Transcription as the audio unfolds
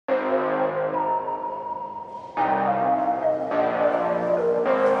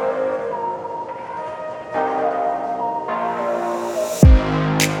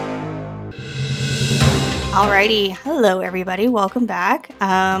Alrighty, hello everybody, welcome back.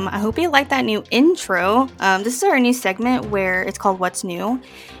 I hope you like that new intro. This is our new segment where it's called What's New,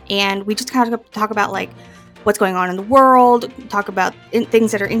 and we just kind of talk about like what's going on in the world, talk about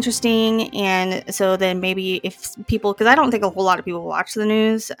things that are interesting, and so then maybe if people, because I don't think a whole lot of people watch the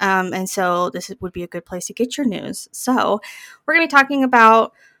news, and so this would be a good place to get your news. So we're going to be talking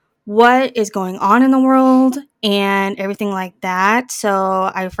about what is going on in the world and everything like that.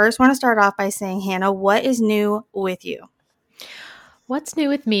 So I first want to start off by saying, Hannah, what is new with you? What's new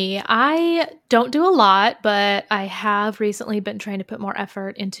with me? I don't do a lot, but I have recently been trying to put more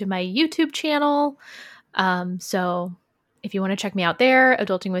effort into my YouTube channel. So if you want to check me out there,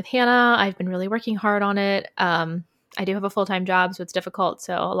 Adulting with Hannah, I've been really working hard on it. I do have a full-time job, so it's difficult.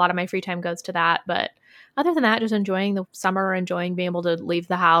 So a lot of my free time goes to that. But other than that, just enjoying the summer, enjoying being able to leave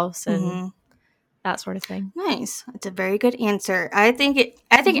the house and that sort of thing. Nice. That's a very good answer. I think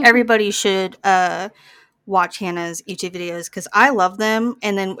everybody should watch Hannah's YouTube videos because I love them.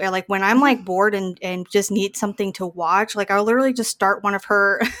 And then like when I'm like bored and just need something to watch, like I'll literally just start one of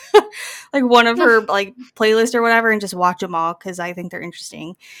her like playlists or whatever and just watch them all because I think they're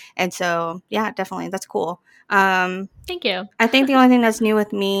interesting. And so yeah, definitely, that's cool. Thank you. I think the only thing that's new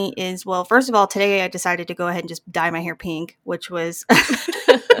with me is, well, first of all, today I decided to go ahead and just dye my hair pink, which was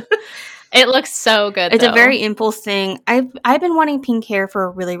It looks so good. It's a very impulse thing. I've been wanting pink hair for a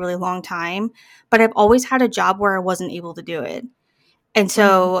really, really long time, but I've always had a job where I wasn't able to do it. And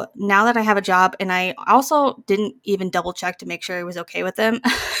so now that I have a job, and I also didn't even double check to make sure I was okay with them.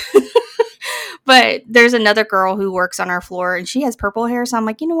 But there's another girl who works on our floor and she has purple hair. So I'm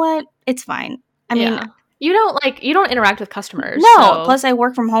like, you know what? It's fine. I mean, you don't interact with customers. No. So. Plus I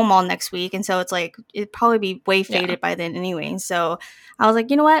work from home all next week. And so it's like, it'd probably be way faded by then anyway. So I was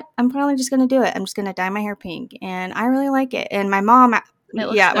like, you know what? I'm probably just going to do it. I'm just going to dye my hair pink. And I really like it. And my mom,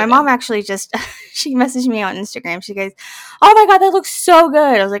 mom actually just, she messaged me on Instagram. She goes, oh my God, that looks so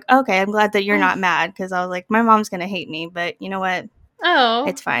good. I was like, okay, I'm glad that you're not mad. Because I was like, my mom's going to hate me. But you know what? Oh,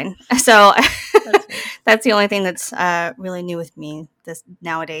 it's fine. So that's the only thing that's really new with me this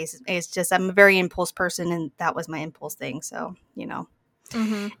nowadays. It's just I'm a very impulse person, and that was my impulse thing. So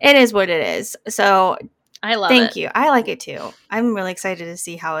it is what it is. So I love it. Thank you. I like it too. I'm really excited to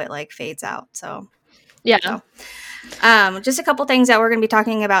see how it like fades out. So just a couple things that we're going to be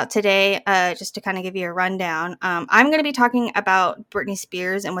talking about today, just to kind of give you a rundown. I'm going to be talking about Britney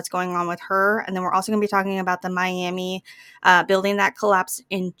Spears and what's going on with her. And then we're also going to be talking about the Miami building that collapsed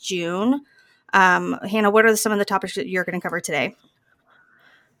in June. Hannah, what are some of the topics that you're going to cover today?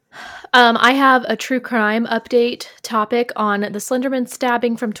 I have a true crime update topic on the Slenderman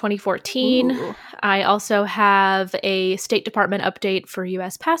stabbing from 2014. Ooh. I also have a State Department update for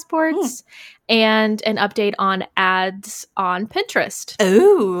U.S. passports and an update on ads on Pinterest.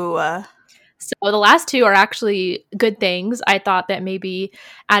 Ooh. So the last two are actually good things. I thought that maybe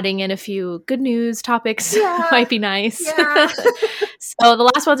adding in a few good news topics might be nice. Yeah. So the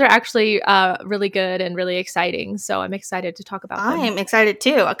last ones are actually really good and really exciting. So I'm excited to talk about them. I am excited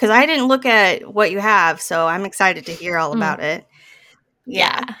too because I didn't look at what you have. So I'm excited to hear all about it.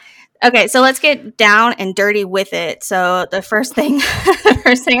 Yeah. Okay, so let's get down and dirty with it. So the first thing I'm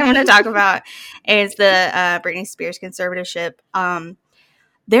going to talk about is the Britney Spears conservatorship.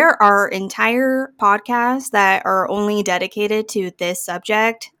 There are entire podcasts that are only dedicated to this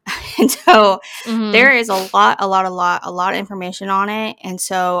subject. And so there is a lot of information on it. And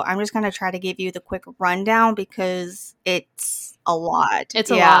so I'm just going to try to give you the quick rundown because it's a lot.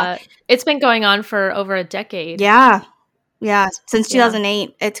 It's a lot. It's been going on for over a decade. Yeah. Yeah. Since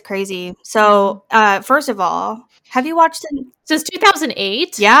 2008. It's crazy. So first of all, have you watched it? Since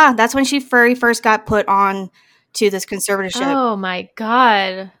 2008? Yeah. That's when she very first got put on to this conservatorship. Oh my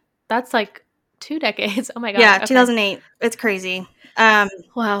God. That's like 2 decades. Oh my God. Yeah, okay. 2008. It's crazy.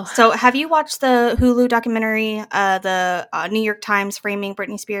 Wow. So have you watched the Hulu documentary, the New York Times framing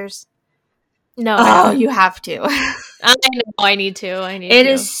Britney Spears? No. Oh, you have to. I know. I need to. It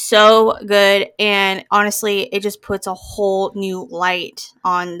is so good. And honestly, it just puts a whole new light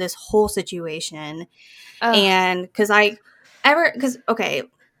on this whole situation. And okay,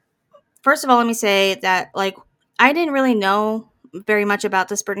 first of all, let me say that like, I didn't really know very much about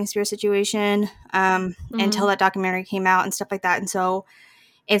this Britney Spears situation until that documentary came out and stuff like that. And so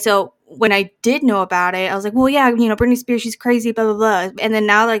when I did know about it, I was like, well, yeah, Britney Spears, she's crazy, blah, blah, blah. And then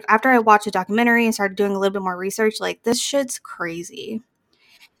now, like, after I watched the documentary and started doing a little bit more research, like, this shit's crazy.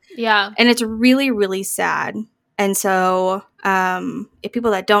 Yeah. And it's really, really sad. And so if people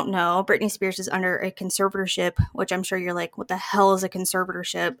that don't know, Britney Spears is under a conservatorship, which I'm sure you're like, what the hell is a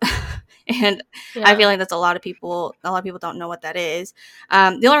conservatorship? And I feel like that's a lot of people don't know what that is.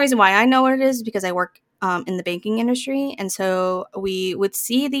 The only reason why I know what it is because I work in the banking industry. And so we would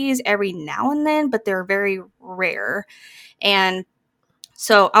see these every now and then, but they're very rare. And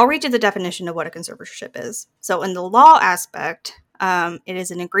so I'll read you the definition of what a conservatorship is. So in the law aspect, it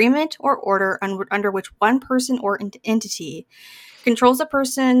is an agreement or order under which one person or entity controls a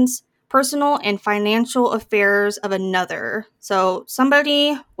person's personal and financial affairs of another. So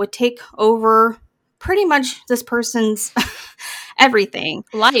somebody would take over pretty much this person's everything.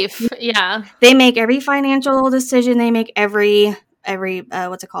 Life. Yeah. They make every financial decision. They make every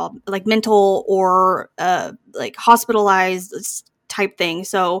what's it called? Like mental or like hospitalized type thing.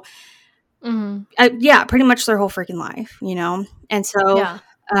 So yeah, pretty much their whole freaking life, you know? And so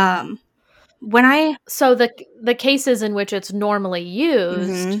Yeah. when I So the cases in which it's normally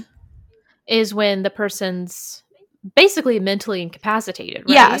used is when the person's basically mentally incapacitated,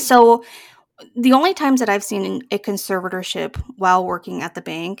 right? Yeah, so the only times that I've seen a conservatorship while working at the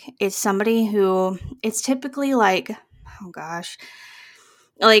bank is somebody who it's typically like, oh gosh,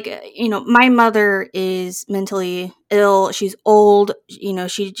 like, you know, my mother is mentally ill. She's old. You know,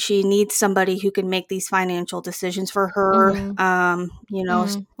 she needs somebody who can make these financial decisions for her. You know,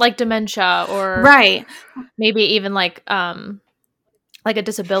 like dementia or right. maybe even like a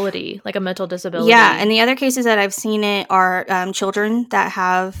disability, like a mental disability. Yeah, and the other cases that I've seen it are children that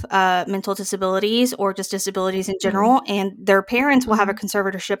have mental disabilities or just disabilities in general, and their parents will have a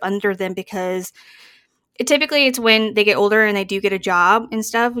conservatorship under them because typically it's when they get older and they do get a job and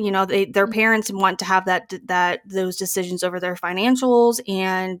stuff. You know, their parents want to have those decisions over their financials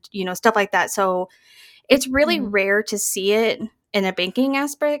and, you know, stuff like that. So it's really rare to see it in a banking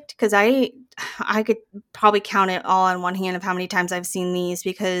aspect because I could probably count it all on one hand of how many times I've seen these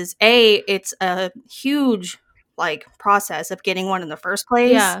because it's a huge like process of getting one in the first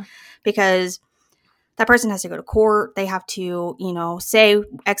place because that person has to go to court. They have to, you know, say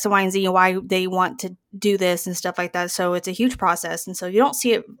X, Y, and Z and why they want to do this and stuff like that. So it's a huge process. And so you don't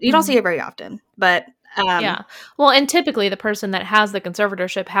see it. You don't see it very often. But yeah. Well, and typically the person that has the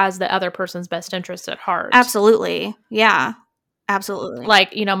conservatorship has the other person's best interest at heart. Absolutely. Yeah. Absolutely.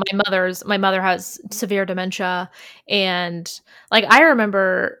 Like, you know, my mother has severe dementia. And like, I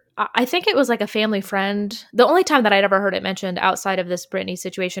remember, I think it was like a family friend. The only time that I'd ever heard it mentioned outside of this Britney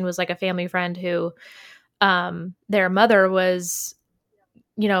situation was like a family friend who their mother was,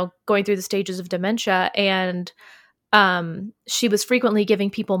 you know, going through the stages of dementia. And she was frequently giving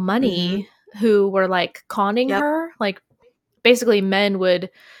people money who were like conning her. Like basically men would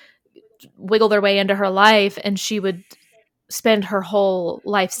wiggle their way into her life and she would spend her whole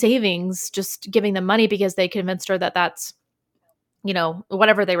life savings just giving them money because they convinced her that that's, you know,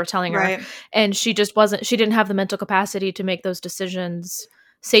 whatever they were telling her. And she didn't have the mental capacity to make those decisions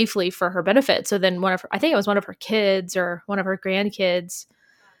safely for her benefit. So then I think it was one of her kids or one of her grandkids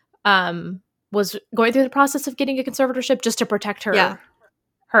was going through the process of getting a conservatorship just to protect her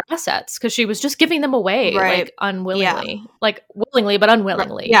assets because she was just giving them away like unwillingly, like willingly but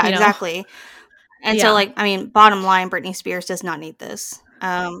unwillingly. Yeah, you know? Exactly. And so, like, I mean, bottom line, Britney Spears does not need this.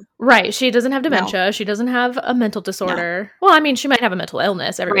 Right. She doesn't have dementia. No. She doesn't have a mental disorder. No. Well, I mean, she might have a mental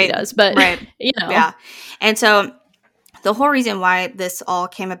illness. Everybody does, but you know. Yeah. And so the whole reason why this all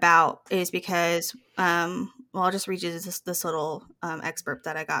came about is because, well, I'll just read you this little excerpt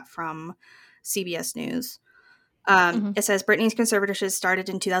that I got from CBS News. It says Britney's conservatorship started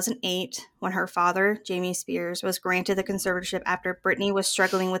in 2008 when her father, Jamie Spears, was granted the conservatorship after Britney was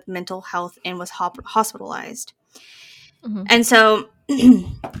struggling with mental health and was hospitalized. And so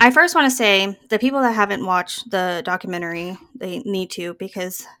I first want to say the people that haven't watched the documentary, they need to,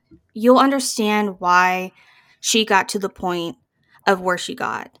 because you'll understand why she got to the point of where she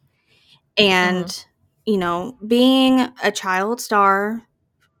got. And, you know, being a child star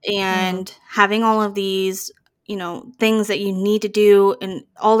and having all of these, you know, things that you need to do and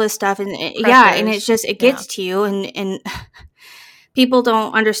all this stuff. And and it's just, it gets to you. And people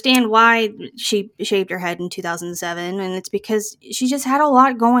don't understand why she shaved her head in 2007. And it's because she just had a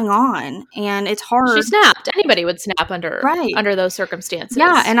lot going on and it's hard. She snapped. Anybody would snap under those circumstances.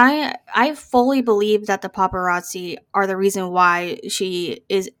 Yeah. And I fully believe that the paparazzi are the reason why she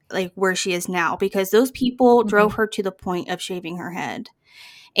is like where she is now, because those people drove her to the point of shaving her head.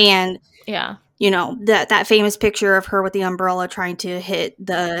 And you know, that famous picture of her with the umbrella trying to hit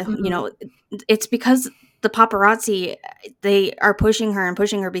the, you know, it's because the paparazzi, they are pushing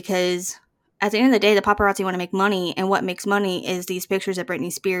her because at the end of the day, the paparazzi want to make money. And what makes money is these pictures of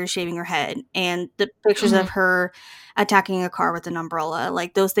Britney Spears shaving her head and the pictures of her attacking a car with an umbrella.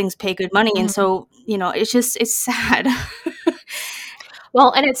 Like those things pay good money. And so, you know, it's sad.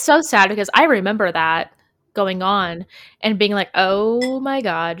 Well, and it's so sad because I remember that going on and being like, oh my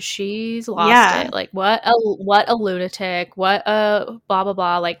God, she's lost Yeah. it. Like, what a lunatic, what a blah, blah,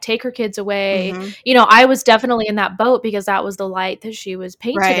 blah. Like, take her kids away. Mm-hmm. You know, I was definitely in that boat because that was the light that she was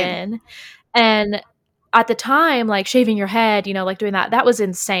painted Right. in. And at the time, like shaving your head, you know, like doing that was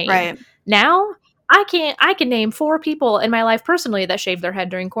insane. Right. Now, I can name 4 people in my life personally that shaved their head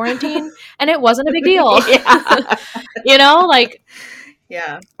during quarantine, and it wasn't a big deal. Yeah. You know, like,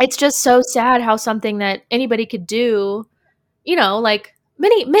 Yeah. it's just so sad how something that anybody could do, you know, like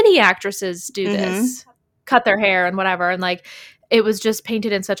many actresses do Mm-hmm. this, cut their hair and whatever, and like it was just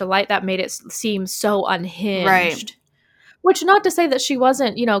painted in such a light that made it seem so unhinged. Right. Which, not to say that she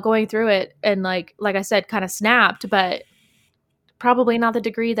wasn't, you know, going through it and like I said, kind of snapped, but probably not the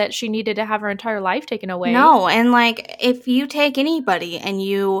degree that she needed to have her entire life taken away. No, and like if you take anybody and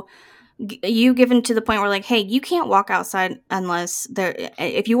you give them to the point where like, hey, you can't walk outside unless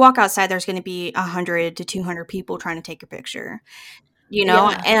if you walk outside, there's going to be 100 to 200 people trying to take your picture, you know,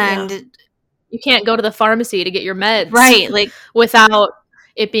 and you can't go to the pharmacy to get your meds, right, like without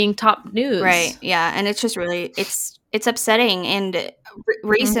it being top news, right, yeah, and it's just really it's upsetting. And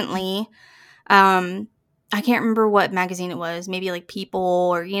recently, I can't remember what magazine it was, maybe like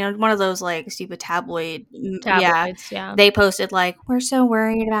People or, you know, one of those like stupid tabloids. Yeah. They posted like, we're so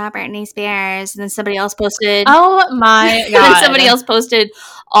worried about Britney Spears. And then somebody else posted, oh my God. And then somebody else posted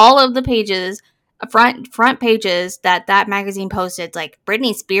all of the pages, front pages that magazine posted, like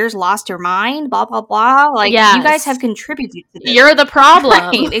Britney Spears lost her mind, blah, blah, blah. Like, yes. You guys have contributed to this. You're the problem.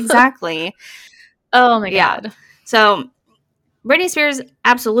 Right, exactly. Oh my God. So Britney Spears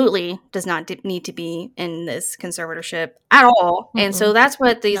absolutely does not need to be in this conservatorship at all. Mm-hmm. And so that's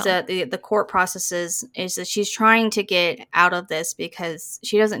what these the court process is that she's trying to get out of this because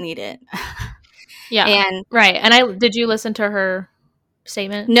she doesn't need it. Yeah. And right. And did you listen to her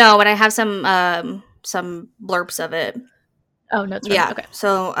statement? No, but I have some blurbs of it. Oh, no, it's right. Yeah. Okay.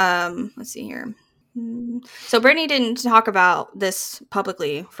 So let's see here. So Britney didn't talk about this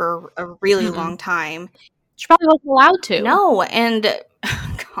publicly for a really long time. She probably wasn't allowed to. No, and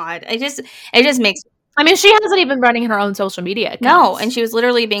God, it just makes. I mean, she hasn't even been running her own social media accounts. No, and she was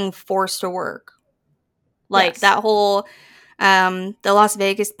literally being forced to work. Like that whole, the Las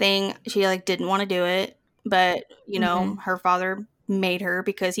Vegas thing. She like didn't want to do it, but you know her father made her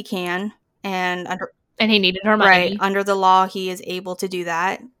because he can, and he needed her money. Right, under the law, he is able to do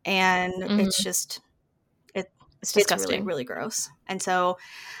that, and it's just. It's disgusting. Really, really gross. And so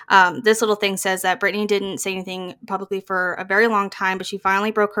this little thing says that Britney didn't say anything publicly for a very long time, but she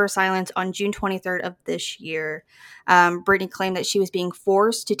finally broke her silence on June 23rd of this year. Britney claimed that she was being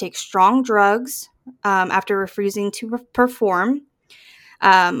forced to take strong drugs after refusing to perform.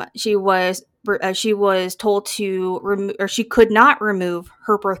 She was told to she could not remove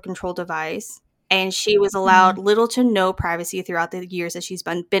her birth control device, and she was allowed little to no privacy throughout the years that she's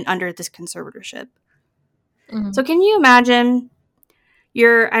been under this conservatorship. So can you imagine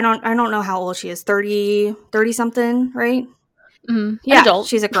I don't know how old she is, 30 something, right? Yeah, adult.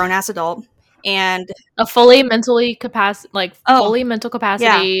 She's a grown ass adult and a fully mental capacity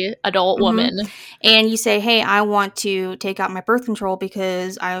adult woman. And you say, "Hey, I want to take out my birth control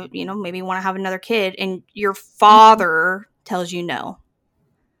because I, maybe want to have another kid," and your father tells you no.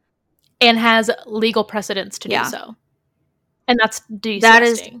 And has legal precedence to do so. And that's disgusting. That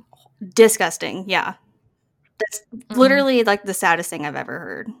is disgusting. Yeah. That's literally like the saddest thing I've ever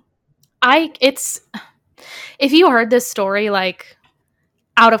heard. If you heard this story like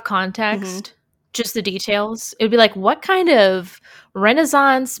out of context, just the details, it'd be like, what kind of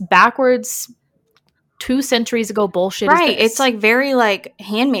Renaissance backwards 2 centuries ago bullshit is this? It's like very like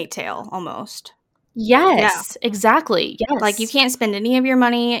Handmaid's Tale almost. Yes, exactly. Yes. Like you can't spend any of your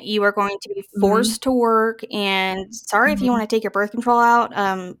money. You are going to be forced to work, and sorry if you want to take your birth control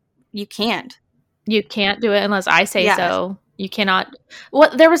out, you can't. You can't do it unless I say so. You cannot.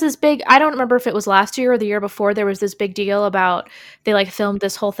 There was this big, I don't remember if it was last year or the year before, there was this big deal about, they like filmed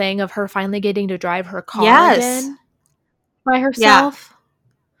this whole thing of her finally getting to drive her car again by herself. Yeah.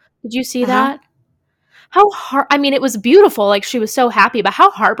 Did you see that? I mean, it was beautiful. Like she was so happy, but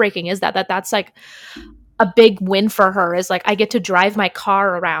how heartbreaking is that's like a big win for her, is like, I get to drive my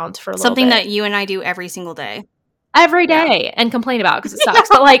car around for a little something bit. That you and I do every single day. Every day and complain about because it sucks.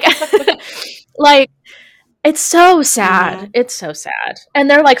 But like, like it's so sad. It's so sad. And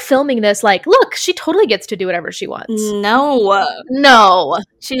they're like filming this like, look, she totally gets to do whatever she wants. No.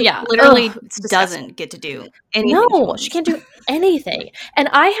 She literally doesn't get to do anything. No, she can't do anything. And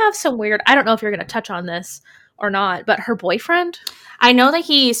I have some weird, I don't know if you're going to touch on this or not, but her boyfriend. I know that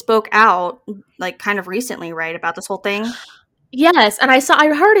he spoke out like kind of recently, right, about this whole thing. Yes, and I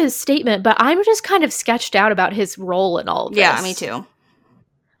heard his statement, but I'm just kind of sketched out about his role in all of this. Yeah, me too.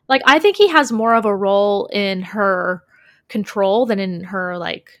 Like, I think he has more of a role in her control than in her,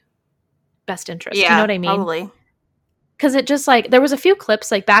 like, best interest. You know Yeah, what I mean? probably. Because it just, like, there was a few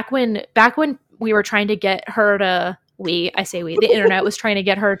clips, like, back when we were trying to get her to the internet was trying to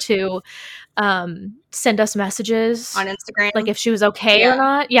get her to send us messages, On Instagram. like, if she was okay or Yeah.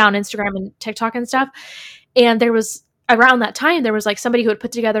 not. Yeah, on Instagram and TikTok and stuff. And there was around that time, there was like somebody who had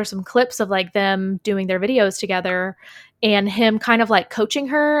put together some clips of like them doing their videos together and him kind of like coaching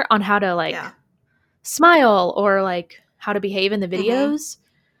her on how to like smile or like how to behave in the videos.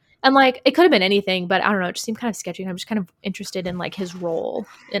 And like it could have been anything, but I don't know, it just seemed kind of sketchy. And I'm just kind of interested in like his role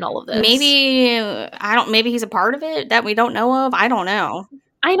in all of this. Maybe he's a part of it that we don't know of. I don't know.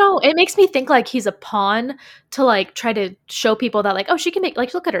 I know, it makes me think like he's a pawn to like try to show people that like, oh, she can make,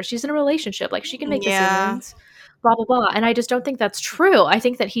 like, look at her, she's in a relationship, like she can make decisions, blah blah blah. And I just don't think that's true. I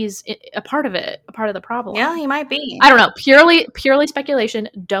think that he's a part of it, a part of the problem. Yeah, he might be. I don't know, purely speculation.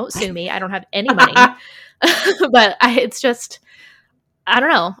 Don't sue me, I don't have any money. But it's just, I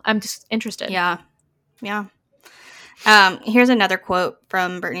don't know, I'm just interested. Yeah. Here's another quote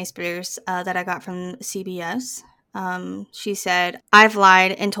from Britney Spears that I got from CBS. She said, "I've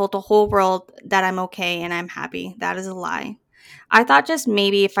lied and told the whole world that I'm okay and I'm happy. That is a lie. I thought just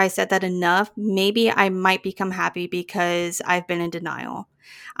maybe if I said that enough, maybe I might become happy because I've been in denial.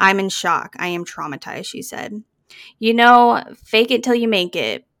 I'm in shock. I am traumatized," she said. "You know, fake it till you make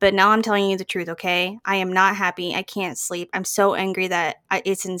it. But now I'm telling you the truth, okay? I am not happy. I can't sleep. I'm so angry that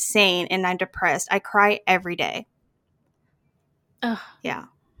it's insane and I'm depressed. I cry every day." Ugh, Yeah.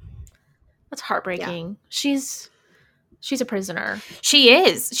 that's heartbreaking. Yeah. She's a prisoner. She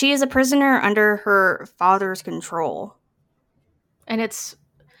is. She is a prisoner under her father's control. And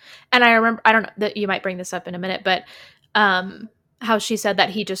I remember, I don't know that you might bring this up in a minute, but how she said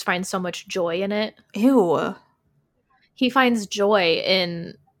that he just finds so much joy in it. Ew. He finds joy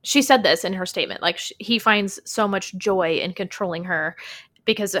in, she said this in her statement, like he finds so much joy in controlling her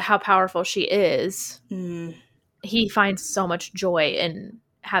because of how powerful she is. He finds so much joy in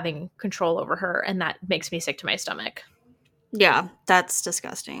having control over her, and that makes me sick to my stomach. Yeah, that's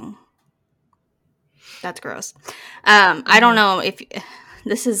disgusting. That's gross. I don't know if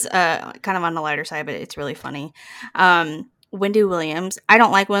this is kind of on the lighter side, but it's really funny. Wendy Williams. I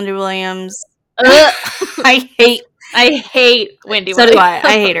don't like Wendy Williams. I hate Wendy Williams. So do I.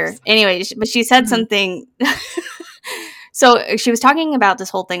 I hate her. Anyway, but she said something. So she was talking about this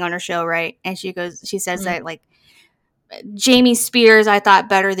whole thing on her show, right? And she says that like, Jamie Spears, I thought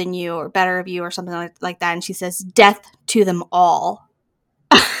better than you or better of you or something like that. And she says, "Death to them all."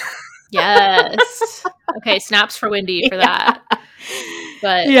 Yes. Okay, snaps for Wendy for that.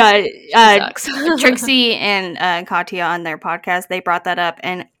 But yeah, Trixie and Katya on their podcast, they brought that up,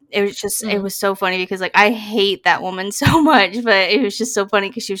 and it was just it was so funny because like I hate that woman so much, but it was just so funny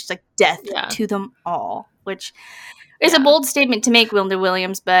because she was just like, "Death to them all," which is a bold statement to make, Wendy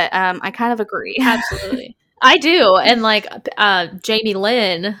Williams, but I kind of agree. Absolutely. I do. And like Jamie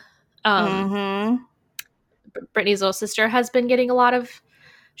Lynn, Britney's little sister, has been getting a lot of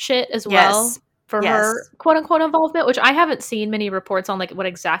shit as well for her quote unquote involvement, which I haven't seen many reports on like what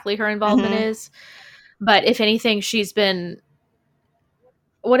exactly her involvement is. But if anything, she's been,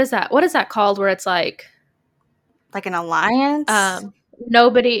 what is that called, where it's like an alliance?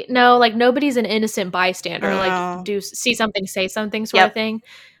 Nobody's an innocent bystander. Like, see something, say something sort of thing.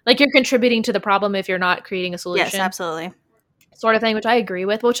 Like, you're contributing to the problem if you're not creating a solution. Yes, absolutely. Sort of thing, which I agree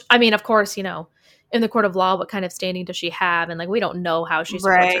with. Which, I mean, of course, you know, in the court of law, what kind of standing does she have? And like, we don't know how she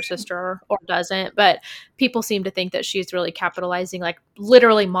supports her sister or doesn't. But people seem to think that she's really capitalizing, like,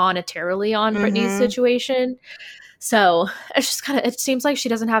 literally monetarily on Britney's situation. So it's just kind of, it seems like she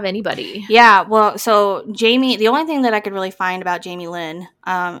doesn't have anybody. Yeah, well, so Jamie, the only thing that I could really find about Jamie Lynn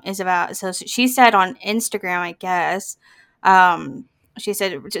is about, so she said on Instagram, I guess, she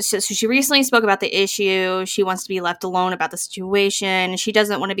said, so she recently spoke about the issue. She wants to be left alone about the situation. She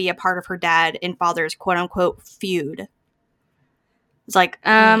doesn't want to be a part of her dad and father's quote unquote feud. It's like,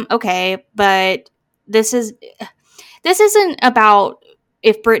 okay, but this isn't about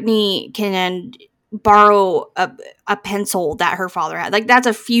if Britney can borrow a pencil that her father had. Like, that's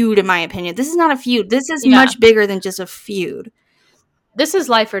a feud, in my opinion. This is not a feud. This is much bigger than just a feud. This is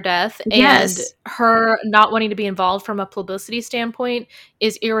life or death. And her not wanting to be involved from a publicity standpoint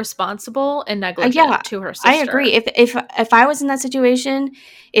is irresponsible and negligent to her sister. I agree. If I was in that situation,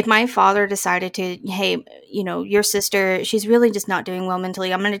 if my father decided to, hey, you know, your sister, she's really just not doing well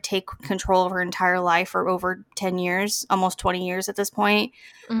mentally, I'm going to take control of her entire life for over 10 years, almost 20 years at this point,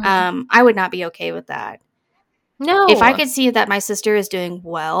 I would not be okay with that. If I No. could see that my sister is doing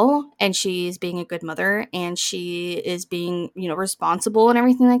well and she's being a good mother and she is being, responsible and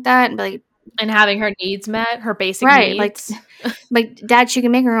everything like that, and be like, And having her needs met, her basic right, like, needs. Dad, she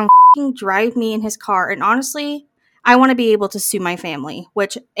can make her own drive me in his car. And honestly, I want to be able to sue my family,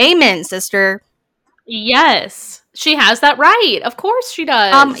 which, amen, sister. Yes. She has that right. Of course she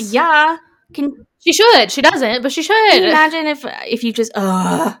does. Yeah. Can She should. She doesn't, but she should. you imagine if you just,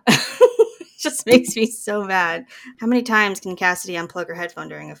 it just makes me so mad. How many times can Cassidy unplug her headphone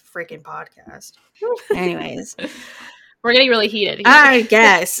during a freaking podcast? Anyways. We're getting really heated here. I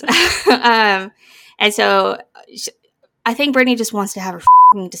guess. And so I think Brittany just wants to have her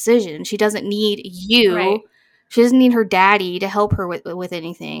decision. She doesn't need you. Right. She doesn't need her daddy to help her with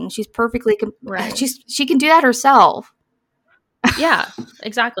anything. She's perfectly Right. she can do that herself. Yeah,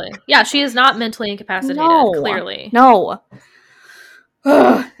 exactly. Yeah, she is not mentally incapacitated, clearly. No.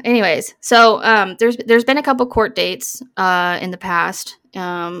 Anyways, so there's been a couple court dates in the past.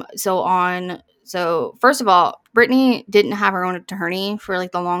 So first of all, Brittany didn't have her own attorney for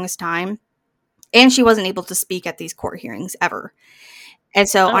like the longest time, and she wasn't able to speak at these court hearings ever. And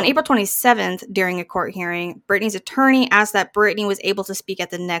so on April 27th, during a court hearing, Brittany's attorney asked that Brittany was able to speak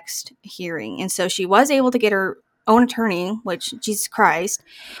at the next hearing. And so she was able to get her own attorney, which, Jesus Christ.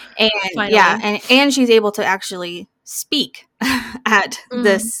 And Finally. yeah, and she's able to actually speak at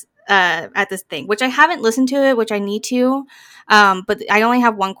this thing, which I haven't listened to it, which I need to. But I only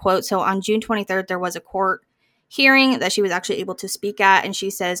have one quote. So on June 23rd, there was a court hearing that she was actually able to speak at, and she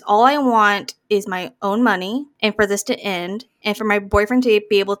says, all I want is my own money and for this to end and for my boyfriend to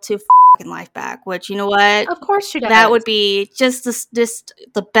be able to fucking life back, which, you know what, of course she does. That would be just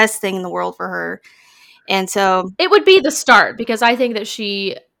the best thing in the world for her. And so it would be the start, because I think that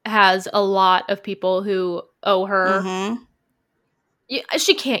she has a lot of people who owe her.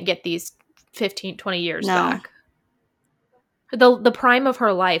 She can't get these 15, 20 years back. The prime of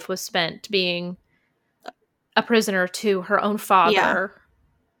her life was spent being a prisoner to her own father.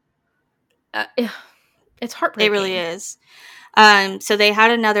 It's heartbreaking. It really is. So they had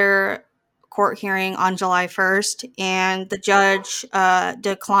another court hearing on July 1st, and the judge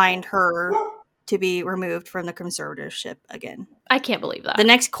declined her to be removed from the conservatorship again. I can't believe that. The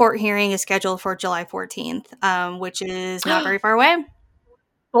next court hearing is scheduled for July 14th, which is not very far away.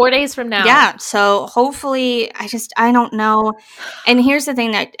 4 days from now. Yeah, so hopefully, I don't know. And here's the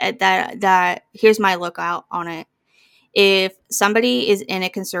thing that here's my lookout on it. If somebody is in a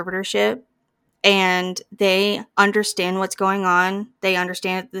conservatorship and they understand what's going on, they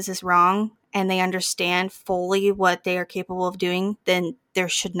understand that this is wrong, and they understand fully what they are capable of doing, then there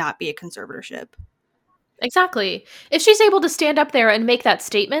should not be a conservatorship. Exactly. If she's able to stand up there and make that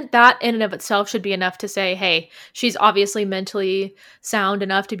statement, that in and of itself should be enough to say, hey, she's obviously mentally sound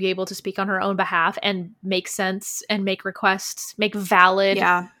enough to be able to speak on her own behalf and make sense and make requests, make valid,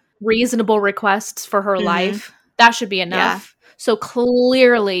 reasonable requests for her life. That should be enough. Yeah. So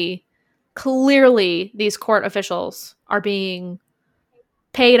clearly, these court officials are being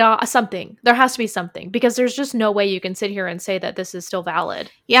paid off something. There has to be something, because there's just no way you can sit here and say that this is still valid.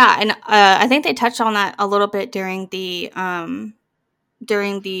 Yeah, and I think they touched on that a little bit during the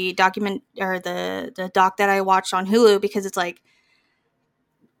document, or the doc that I watched on Hulu, because it's like,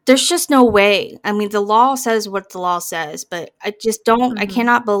 there's just no way. I mean, the law says what the law says, but I just don't, I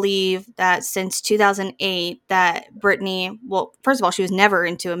cannot believe that since 2008 that Brittany, well, first of all, she was never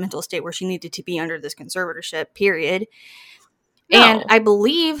into a mental state where she needed to be under this conservatorship, period. No. And I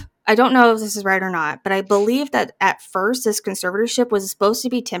believe, I don't know if this is right or not, but I believe that at first this conservatorship was supposed to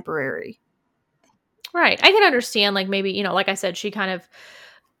be temporary. Right. I can understand, like, maybe, like I said, she kind of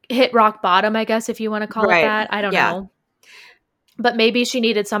hit rock bottom, I guess, if you want to call it that. I don't know. But maybe she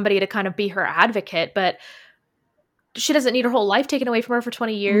needed somebody to kind of be her advocate, but she doesn't need her whole life taken away from her for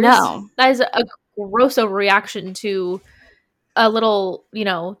 20 years. No. That is a gross overreaction to a little,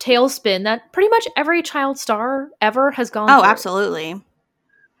 tailspin that pretty much every child star ever has gone through. Oh, absolutely.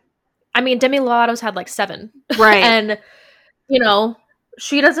 I mean, Demi Lovato's had like 7. Right. And,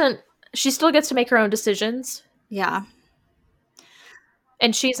 she still gets to make her own decisions. Yeah.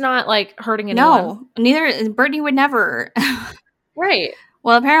 And she's not like hurting anyone. No, Brittany would never. Right.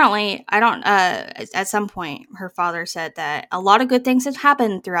 Well, apparently, at some point, her father said that a lot of good things have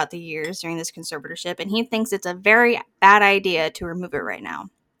happened throughout the years during this conservatorship, and he thinks it's a very bad idea to remove it right now.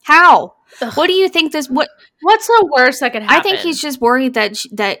 How? Ugh. What do you think What's the worst that could happen? I think he's just worried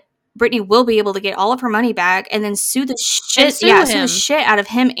that Brittany will be able to get all of her money back and then sue the shit out of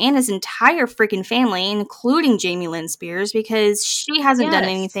him and his entire freaking family, including Jamie Lynn Spears, because she hasn't done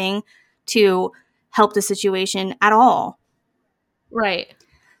anything to help the situation at all. Right.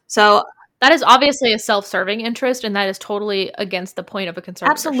 So That is obviously a self-serving interest, and that is totally against the point of a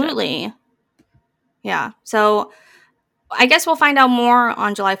conservatorship. Absolutely. Yeah. So I guess we'll find out more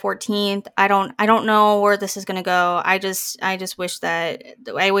on July 14th. I don't know where this is going to go. I just wish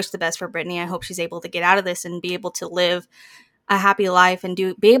I wish the best for Britney. I hope she's able to get out of this and be able to live a happy life and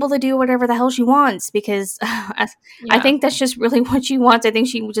be able to do whatever the hell she wants, because I think that's just really what she wants. I think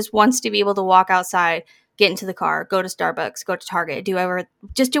she just wants to be able to walk outside, get into the car, go to Starbucks, go to Target, do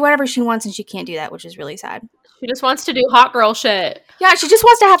whatever she wants, and she can't do that, which is really sad. She just wants to do hot girl shit. Yeah, she just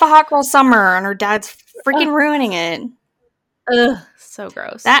wants to have a hot girl summer, and her dad's freaking ruining it. Ugh, so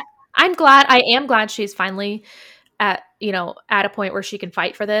gross. I am glad she's finally at a point where she can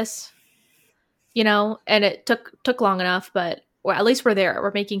fight for this. And it took long enough, but at least we're there.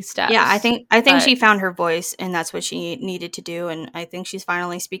 We're making steps. Yeah, I think she found her voice, and that's what she needed to do, and I think she's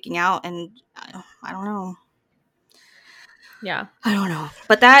finally speaking out, and I don't know. Yeah, I don't know,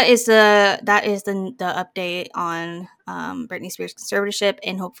 but that is the update on Britney Spears' conservatorship,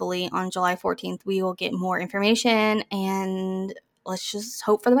 and hopefully on July 14th we will get more information, and let's just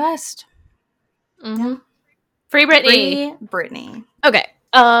hope for the best. Mm-hmm. Yeah. Free Britney. Free Britney. Okay.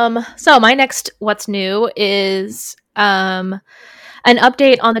 So my next what's new is an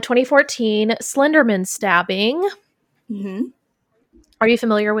update on the 2014 Slenderman stabbing. Mm-hmm. Are you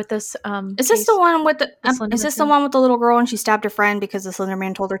familiar with this? Is this the one with the one with the little girl and she stabbed her friend because the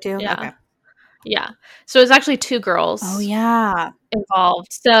Slenderman told her to? Yeah. Okay. Yeah. So it's actually 2 girls. Oh yeah.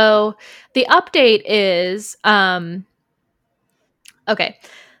 Involved. So the update is okay.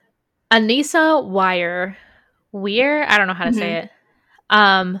 Anissa Weir, I don't know how to say it.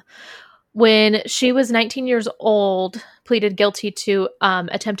 When she was 19 years old, pleaded guilty to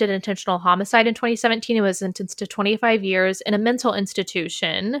attempted intentional homicide in 2017 and was sentenced to 25 years in a mental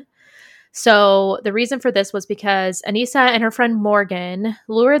institution. So the reason for this was because Anissa and her friend Morgan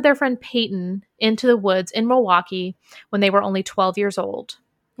lured their friend Peyton into the woods in Milwaukee when they were only 12 years old.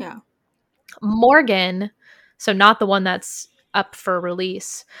 Yeah. Morgan, so not the one that's up for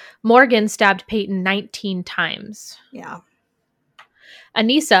release, Morgan stabbed Peyton 19 times. Yeah.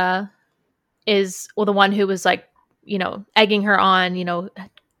 Anissa is the one who was egging her on,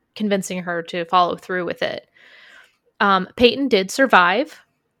 convincing her to follow through with it. Peyton did survive.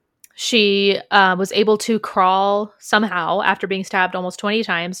 She was able to crawl somehow after being stabbed almost 20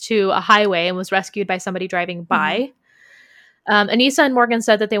 times to a highway and was rescued by somebody driving by. Anissa and Morgan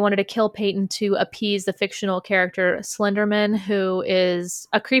said that they wanted to kill Peyton to appease the fictional character Slenderman, who is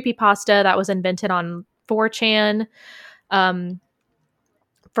a creepypasta that was invented on 4chan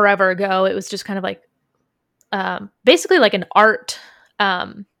forever ago. It was just kind of basically like an art.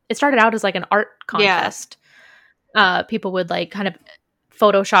 It started out as like an art contest. Yeah. People would kind of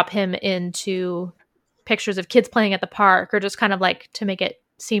Photoshop him into pictures of kids playing at the park, or just kind of to make it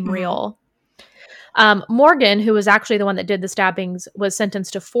seem real. Morgan, who was actually the one that did the stabbings, was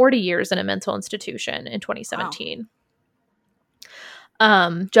sentenced to 40 years in a mental institution in 2017.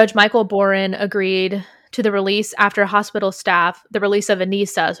 Wow. Judge Michael Boren agreed to the release after hospital staff, the release of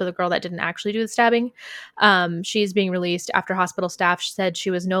Anissa, so the girl that didn't actually do the stabbing. She's being released after hospital staff said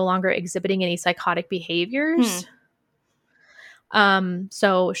she was no longer exhibiting any psychotic behaviors.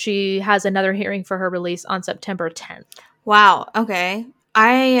 So she has another hearing for her release on September 10th. Wow. Okay.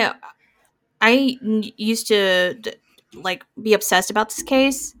 I used to be obsessed about this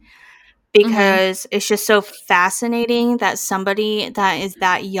case because it's just so fascinating that somebody that is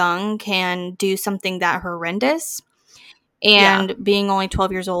that young can do something that horrendous, and being only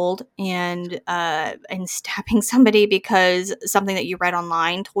 12 years old and stabbing somebody because something that you read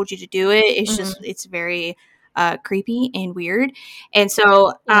online told you to do it. It's just, it's very creepy and weird. And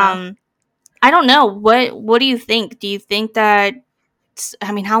so I don't know, what do you think? Do you think that,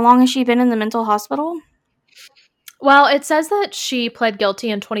 how long has she been in the mental hospital? Well, it says that she pled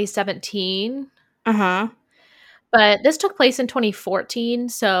guilty in 2017. But this took place in 2014,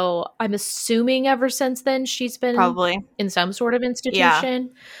 so I'm assuming ever since then she's been probably in some sort of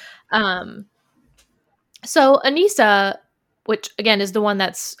institution. Yeah. So Anissa, which again is the one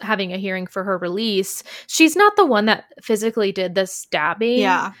that's having a hearing for her release, she's not the one that physically did the stabbing.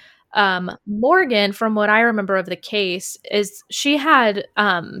 Yeah. Morgan, from what I remember of the case, is she had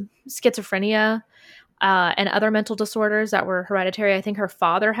schizophrenia and other mental disorders that were hereditary. I think her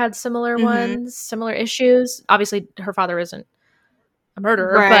father had similar ones, similar issues. Obviously, her father isn't a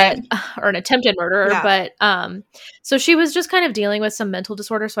murderer, or an attempted murderer, but so she was just kind of dealing with some mental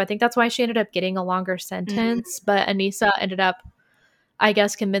disorder. So I think that's why she ended up getting a longer sentence. But Anissa ended up, I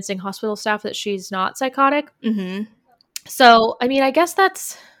guess, convincing hospital staff that she's not psychotic. So, I guess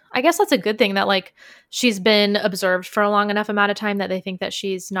that's I guess that's a good thing that like she's been observed for a long enough amount of time that they think that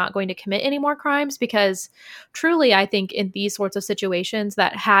she's not going to commit any more crimes, because truly I think in these sorts of situations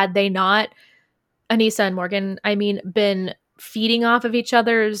that had they not, Anissa and Morgan, I mean, been feeding off of each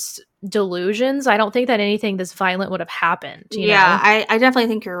other's delusions, I don't think that anything this violent would have happened, you Yeah, know? I definitely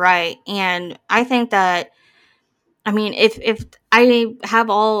think you're right. And I think that, I mean, if I have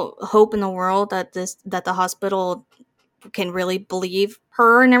all hope in the world that the hospital can really believe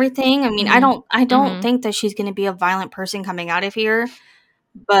her and everything. I mean, Mm-hmm. I don't Mm-hmm. think that she's going to be a violent person coming out of here.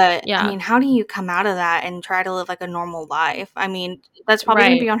 But I Yeah. mean, how do you come out of that and try to live like a normal life? I mean, that's probably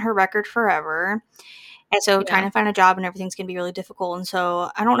going to Right. be on her record forever. And so trying Yeah. to find a job and everything's going to be really difficult. And so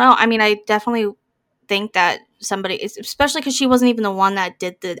I don't know. I mean, I definitely think that somebody, especially because she wasn't even the one that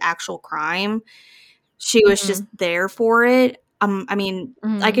did the actual crime, she was Mm-hmm. just there for it. I mean, I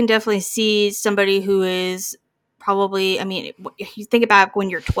Mm-hmm. can definitely see somebody who is probably, I mean, if you think about when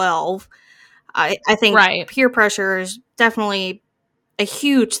you're 12, I think Right. peer pressure is definitely a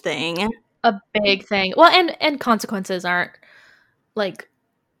huge thing. A big thing. Well, and consequences aren't like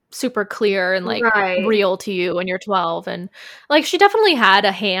super clear and like Right. real to you when you're 12, and like she definitely had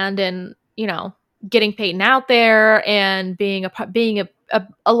a hand in, getting Peyton out there and being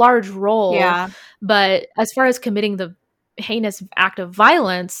a large role, Yeah. but as far as committing the heinous act of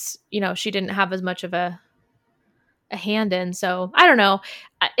violence, she didn't have as much of a hand in. So I don't know.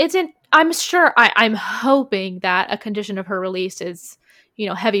 I'm sure, I'm hoping that a condition of her release is,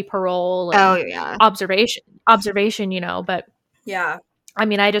 heavy parole Oh, and yeah. observation, but Yeah. I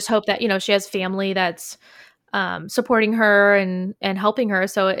mean, I just hope that, she has family that's supporting her and helping her.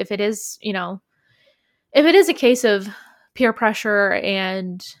 So if it is, if it is a case of peer pressure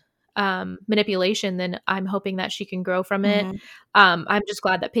and manipulation, then I'm hoping that she can grow from it. Hmm. I'm just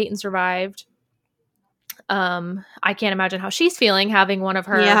glad that Peyton survived. I can't imagine how she's feeling having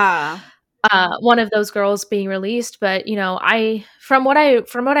Yeah. one of those girls being released. But I from what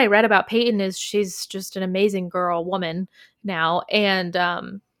I read about Peyton is she's just an amazing woman now,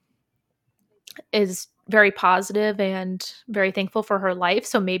 and is very positive and very thankful for her life.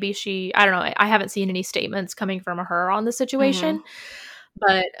 So maybe I don't know. I haven't seen any statements coming from her on the Hmm. situation,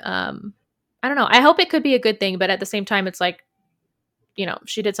 but I don't know. I hope it could be a good thing, but at the same time, it's like,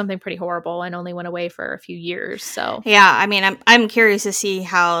 she did something pretty horrible and only went away for a few years. So, Yeah. I mean, I'm curious to see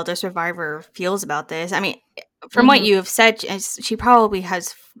how the survivor feels about this. I mean, from what mhm. you have said, she probably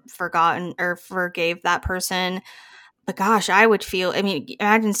has forgotten or forgave that person. But gosh, I would feel, I mean,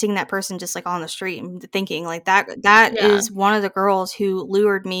 imagine seeing that person just like on the street and thinking like that Yeah, is one of the girls who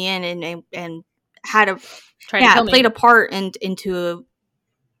lured me in and had a, tried to yeah, kill played me. a part into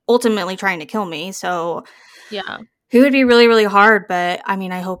ultimately trying to kill me. So Yeah. it would be really, really hard. But I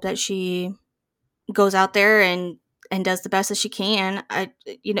mean, I hope that she goes out there and does the best that she can.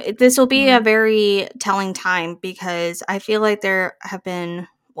 This will be a Mhm. very telling time because I feel like there have been,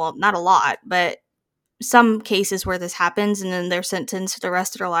 well, not a lot, but some cases where this happens and then they're sentenced to the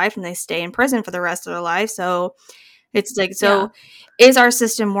rest of their life and they stay in prison for the rest of their life. So it's like, Yeah. so is our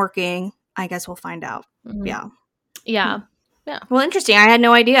system working? I guess we'll find out. Mhm. Yeah. Hmm. Yeah. Yeah. Well, interesting. I had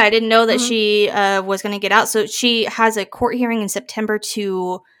no idea. I didn't know that Mhm. she was going to get out. So she has a court hearing in September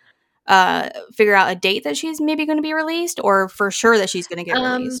to figure out a date that she's maybe going to be released, or for sure that she's going to get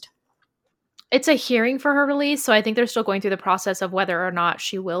Um, released. it's a hearing for her release, so I think they're still going through the process of whether or not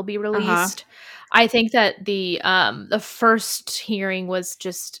she will be Uh huh. released. I think that the first hearing was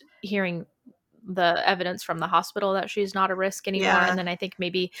just hearing the evidence from the hospital that she's not a risk anymore, and Yeah. then I think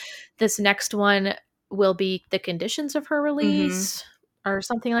maybe this next one will be the conditions of her Mm-hmm. release or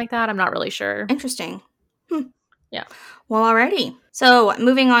something like that. I'm not really sure. Interesting. Hmm. Yeah. Well, alrighty. So,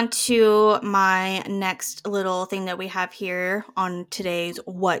 moving on to my next little thing that we have here on today's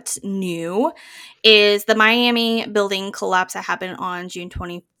What's New is the Miami building collapse that happened on June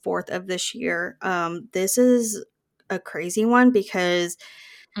 24th of this year. This is a crazy one because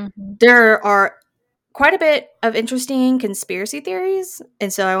Mhm. there are quite a bit of interesting conspiracy theories.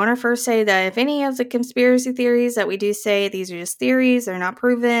 And so I want to first say that if any of the conspiracy theories that we do say, these are just theories, they're not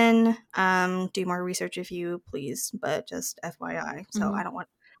proven, do more research if you please, but just FYI. So Mhm. I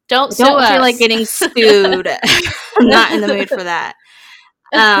Don't sue don't feel like us. getting sued. I'm not in the mood for that.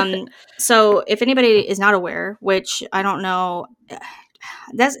 Um, so if anybody is not aware, which I don't know,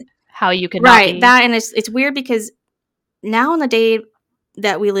 that's How you could not right. be. That, and it's weird because now in the day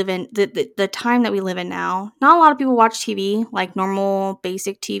that we live in, the time that we live in now, not a lot of people watch TV, like normal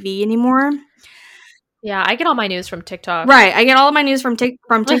basic TV anymore. Yeah, I get all my news from TikTok. Right. I get all of my news from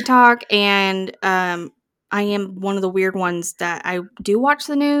TikTok and I am one of the weird ones that I do watch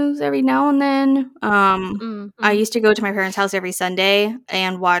the news every now and then. I used to go to my parents' house every Sunday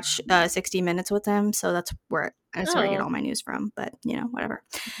and watch 60 Minutes with them, so that's where I get Oh. all my news from. But whatever.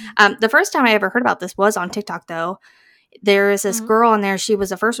 Mhm. The first time I ever heard about this was on TikTok, though. There is this Mhm. girl in there. She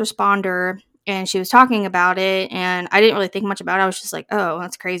was a first responder, and she was talking about it. And I didn't really think much about it. I was just like, "Oh,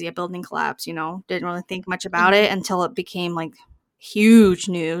 that's crazy! A building collapse." Didn't really think much about Mhm. it until it became like huge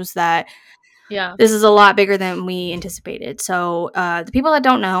news that Yeah. this is a lot bigger than we anticipated. So, the people that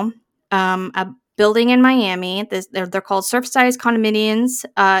don't know, a building in Miami, they're called Surfside condominiums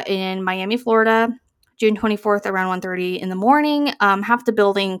in Miami, Florida, June 24th around 1:30 in the morning. Half the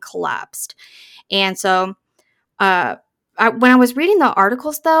building collapsed. And so, when I was reading the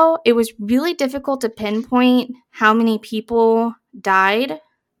articles, though, it was really difficult to pinpoint how many people died.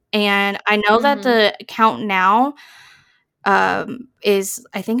 And I know that Mhm. the count now is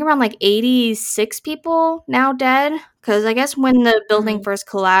I think around like 86 people now dead. Because I guess when the building Mhm. first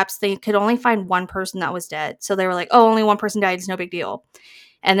collapsed, they could only find one person that was dead. So they were like, oh, only one person died. It's no big deal.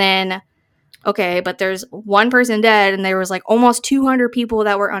 And then, okay, but there's one person dead, and there was like almost 200 people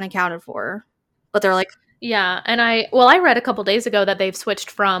that were unaccounted for. But they're like, Yeah, and I read a couple days ago that they've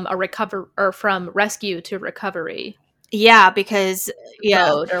switched from from rescue to recovery yeah, because, yeah.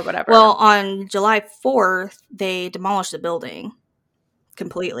 mode or Well, whatever. on July 4th, they demolished the building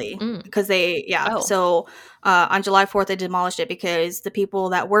completely Mm. because Oh. so on July 4th they demolished it because the people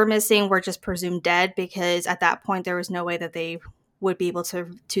that were missing were just presumed dead, because at that point there was no way that they would be able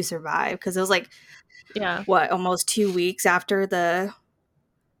to survive, because it was like Yeah. what, almost 2 weeks after the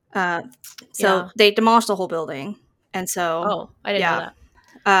uh so Yeah. they demolished the whole building. And so Oh, I didn't know yeah,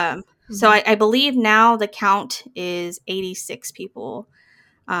 that. so Mhm. I believe now the count is 86 people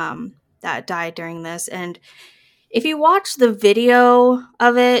that died during this. And if you watch the video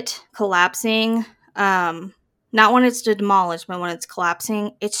of it collapsing, not when it's demolished, but when it's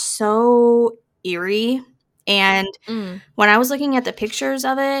collapsing, it's so eerie. And Mm. when I was looking at the pictures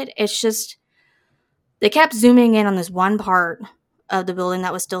of it, it's just they kept zooming in on this one part of the building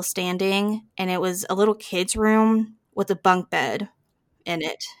that was still standing, and it was a little kid's room with a bunk bed in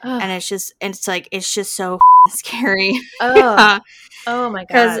it. And Ugh. it's just so scary. Ugh. Oh my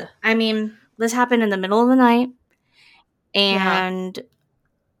Because, god. I mean, this happened in the middle of the night, Yeah. and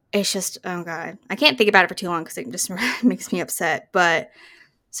it's just, oh god, I can't think about it for too long because it just makes me upset. But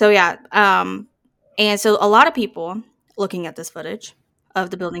so yeah, and so a lot of people looking at this footage of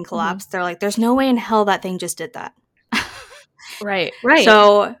the building Mhm. collapse, they're like, "There's no way in hell that thing just did that." Right. Right.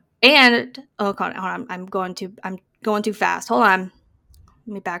 So, and oh god, hold on, I'm going too fast. Hold on,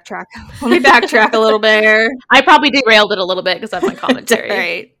 let me backtrack. Let me backtrack a little bit here. I probably derailed it a little bit because of my It's all commentary.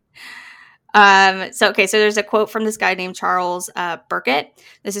 right. So there's a quote from this guy named Charles Burkett.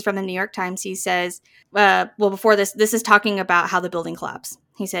 This is from the New York Times. He says, well, before this is talking about how the building collapsed.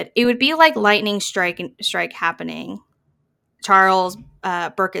 He said, "It would be like lightning strike happening." Charles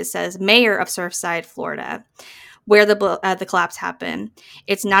Burkett says, mayor of Surfside, Florida, where the collapse happened.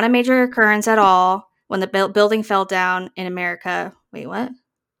 "It's not a major occurrence at all when the building fell down in America." Wait, what?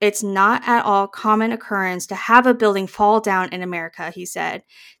 "It's not at all common occurrence to have a building fall down in America," he said.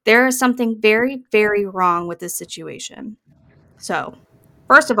 "There is something very, very wrong with this situation." So,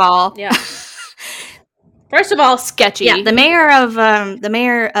 first of all, Yeah. First of all, yeah, sketchy. the mayor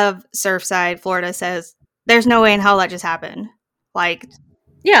of Surfside, Florida, says there's no way in hell that just happened. Like,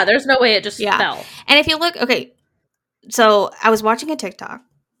 Yeah, there's no way it just yeah. fell. And if you look, okay, so I was watching a TikTok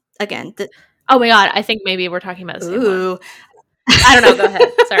again. Oh my god, I think maybe we're talking about the same one. Ooh. I don't know, go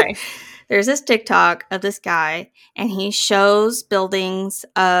ahead. Sorry. There's this TikTok of this guy, and he shows buildings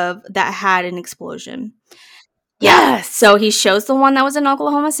of that had an explosion. Yeah. Yes. So he shows the one that was in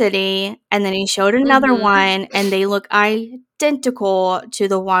Oklahoma City, and then he showed another Mhm. one, and they look identical to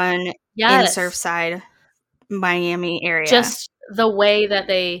the one in Yes. Surfside, Miami area. Just the way that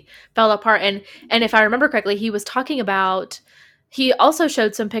they fell apart, and if I remember correctly, he also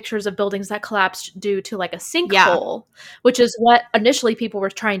showed some pictures of buildings that collapsed due to like a Yeah. sinkhole, which is what initially people were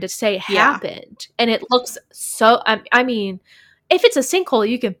trying to say Yeah. happened. And it looks so I mean, if it's a sinkhole,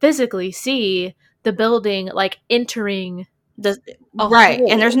 you can physically see the building like entering a Right.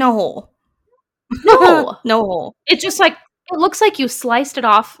 And there's hole. no hole. No. No hole. It's just like it looks like you sliced it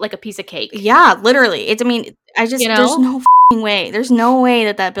off like a piece of cake. Yeah, literally. You There's know? no way. There's no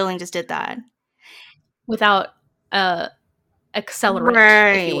way that building just did that. Without accelerant, if you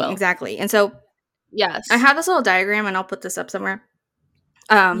Right, will. exactly. And so I Yes. have this little diagram, and I'll put this up somewhere,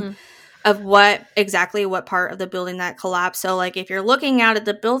 um, Mhm. of exactly what part of the building that collapsed. So, like, if you're looking at it,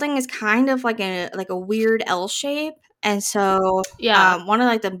 the building is kind of like a weird L shape. And so, Yeah. one of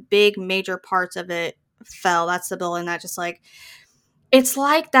like the big major parts of it fell. That's the building that just like, it's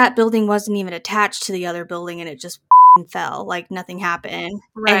like that building wasn't even attached to the other building and it just fell, like nothing happened.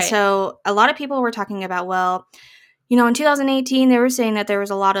 Right. And so a lot of people were talking about, well, you know, in 2018 they were saying that there was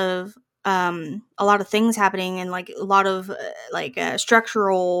a lot of things happening and like a lot of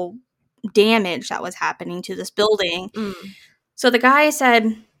structural damage that was happening to this building. So the guy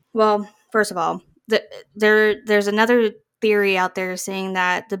said, well, first of all, there's another theory out there saying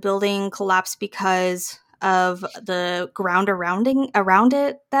that the building collapsed because of the ground around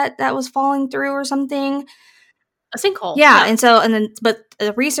it that was falling through or something. A sinkhole. Yeah, but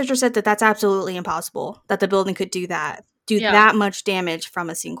the researcher said that that's absolutely impossible, that the building could do that that much damage from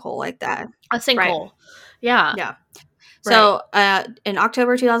a sinkhole like that. A sinkhole. Right. Yeah. Yeah. So in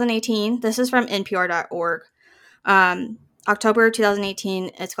October 2018, this is from npr.org. October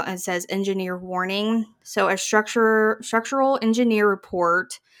 2018, it says engineer warning. So a structural engineer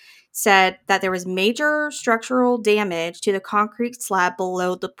report said that there was major structural damage to the concrete slab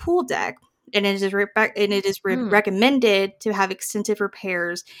below the pool deck. And it is recommended to have extensive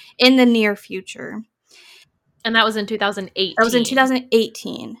repairs in the near future. And that was in 2018. That was in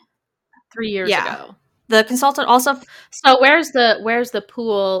 2018. 3 years ago. The consultant also. So where's the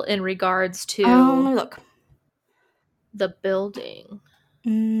pool in regards to? Let me look. The building.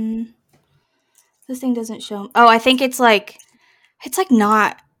 This thing doesn't show. Oh, I think it's like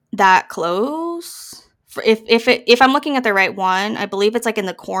not that close. If I'm looking at the right one, I believe it's like in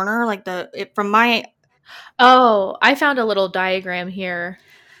the corner, like from my. Oh, I found a little diagram here.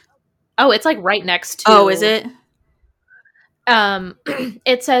 Oh, it's like right next to. Oh, is it?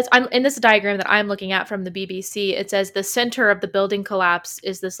 It says, I'm in this diagram that I'm looking at from the BBC. It says the center of the building collapse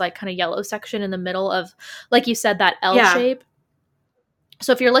is this like kind of yellow section in the middle of, like you said, that L shape.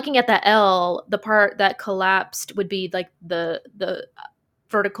 So if you're looking at that L, the part that collapsed would be like the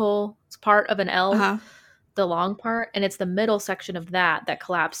vertical part of an L, the long part, and it's the middle section of that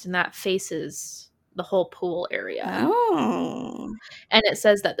collapsed, and that faces the whole pool area. Oh. And it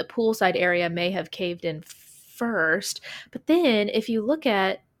says that the poolside area may have caved in first, but then if you look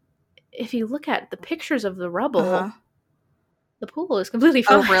at the pictures of the rubble, the pool is completely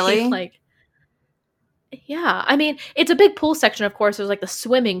fine. Oh, really? Like, yeah, I mean, it's a big pool section, of course. There's like the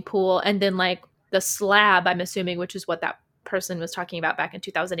swimming pool and then like the slab, I'm assuming, which is what that person was talking about back in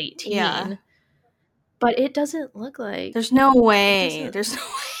 2018. Yeah. But it doesn't look like. There's no way. There's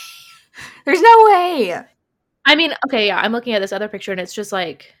no way. I mean, okay, yeah, I'm looking at this other picture and it's just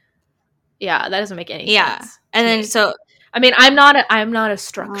like, yeah, that doesn't make any sense. And then so, I mean, I'm not a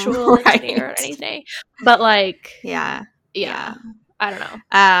structural engineer or anything, but like, yeah. I don't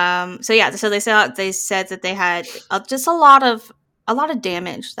know. So they said that they had just a lot of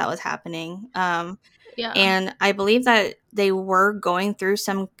damage that was happening. And I believe that they were going through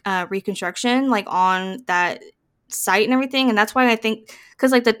some reconstruction, like on that site and everything, and that's why I think,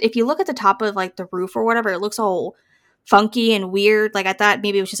 because like if you look at the top of like the roof or whatever, it looks all funky and weird. Like I thought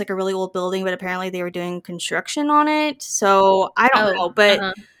maybe it was just like a really old building, but apparently they were doing construction on it. So I don't know,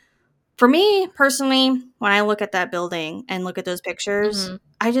 but. For me, personally, when I look at that building and look at those pictures,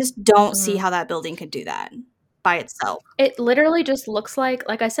 I just don't see how that building could do that by itself. It literally just looks like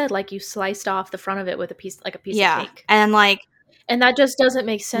I said, like you sliced off the front of it with a piece of cake. And that just doesn't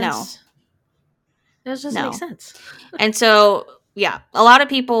make sense. No. That just doesn't make sense. And so, yeah, a lot of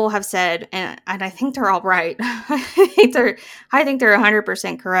people have said, and I think they're all right. I think they're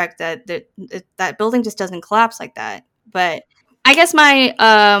 100% correct that building just doesn't collapse like that. But I guess my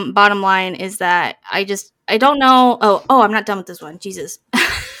bottom line is that I don't know. Oh, I'm not done with this one. Jesus.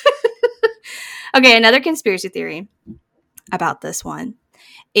 Okay, another conspiracy theory about this one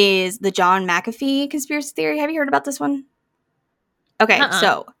is the John McAfee conspiracy theory. Have you heard about this one? Okay,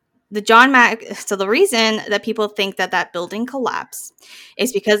 so the reason that people think that building collapsed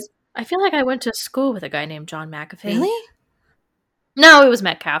is because I feel like I went to school with a guy named John McAfee. Really? No, it was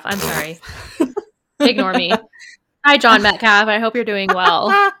Metcalf. I'm sorry. Ignore me. Hi, John Metcalf. I hope you're doing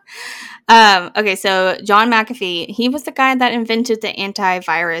well. Okay, so John McAfee, he was the guy that invented the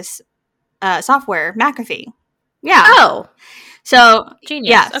antivirus software, McAfee. Yeah. Oh. So,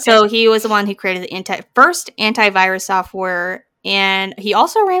 genius. Yeah, okay. So he was the one who created the first antivirus software, and he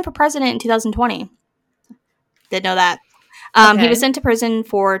also ran for president in 2020. Didn't know that. He was sent to prison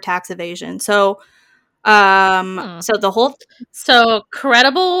for tax evasion. So, so the whole... So,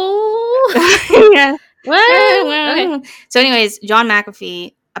 credible? Yeah. Okay. So anyways, John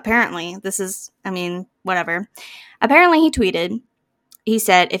McAfee, apparently, whatever. Apparently he tweeted, he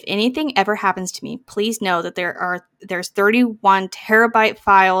said, "If anything ever happens to me, please know that there's 31 terabyte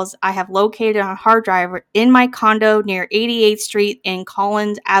files I have located on a hard drive in my condo near 88th Street and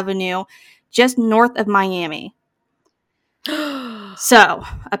Collins Avenue. just north of Miami. So,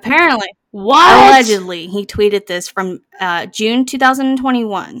 apparently, allegedly, he tweeted this from June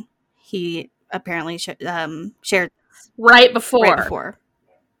 2021. He apparently shared right before. Right before.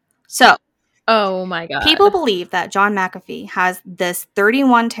 So, oh my God. People believe that John McAfee has this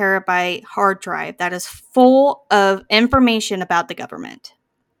 31 terabyte hard drive that is full of information about the government.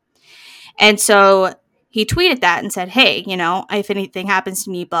 And so he tweeted that and said, hey, you know, if anything happens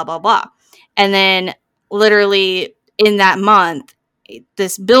to me, blah, blah, blah. And then literally in that month,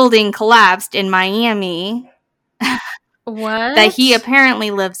 this building collapsed in Miami what? that he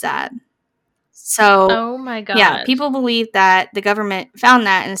apparently lives at. So, oh my God. Yeah, people believe that the government found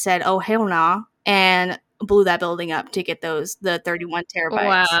that and said, oh, hell nah, and blew that building up to get the 31 terabytes.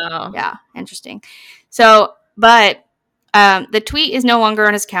 Wow. Yeah, interesting. So, but the tweet is no longer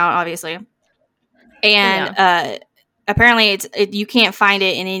on his account, obviously. And apparently you can't find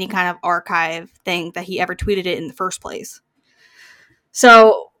it in any kind of archive thing that he ever tweeted it in the first place.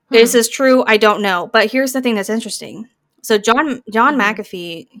 So, is this true? I don't know. But here's the thing that's interesting. So, John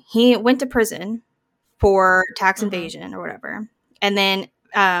McAfee, he went to prison for tax evasion or whatever. And then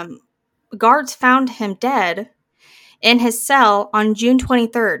guards found him dead in his cell on June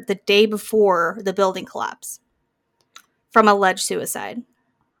 23rd, the day before the building collapse, from alleged suicide.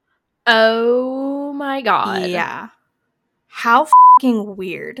 Oh my God. Yeah. How fucking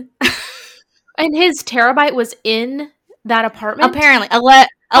weird. And his terabyte was in that apartment? Apparently.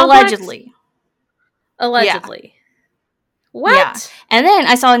 Allegedly. Allegedly. Yeah. What? Yeah. And then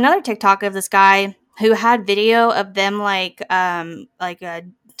I saw another TikTok of this guy who had video of them like a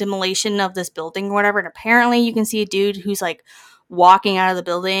demolition of this building or whatever. And apparently you can see a dude who's like walking out of the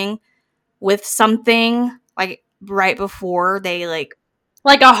building with something like right before they like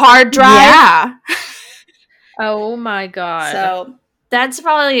a hard drive? Yeah. Oh my God. So that's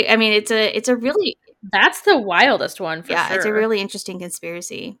probably, I mean, it's a really, that's the wildest one for sure. It's a really interesting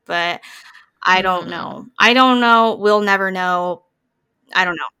conspiracy, but I don't know. I don't know. We'll never know. I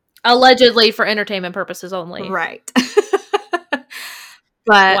don't know. Allegedly for entertainment purposes only. Right.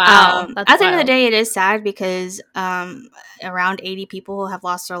 But wow, at the end of the day, it is sad because around 80 people have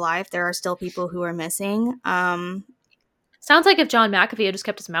lost their life. There are still people who are missing. Sounds like if John McAfee had just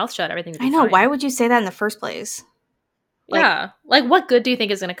kept his mouth shut, everything would be fine. Why would you say that in the first place? Like, what good do you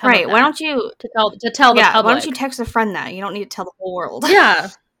think is going to come right, of that? Why don't you to tell the public? Why don't you text a friend that? You don't need to tell the whole world.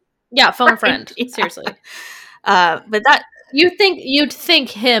 Yeah, phone a friend. Yeah. Seriously. But that you'd think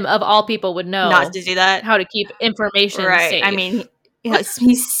him of all people would know not to do that, how to keep information safe. I mean,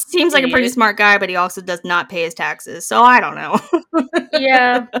 he seems like a pretty smart guy, but he also does not pay his taxes. So I don't know.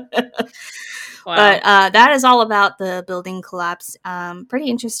 Yeah. Wow. But that is all about the building collapse. Pretty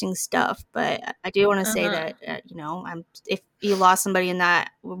interesting stuff. But I do want to say that if you lost somebody in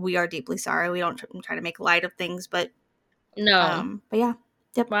that, we are deeply sorry. We don't try to make light of things, but no. But yeah.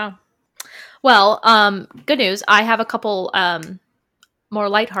 Yep. Wow. Well, good news. I have a couple more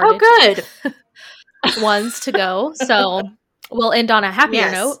lighthearted. Oh, good. ones to go. So we'll end on a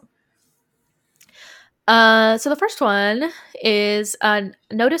happier note. So the first one is a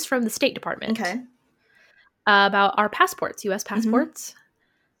notice from the State Department. Okay. About our passports, U.S. passports.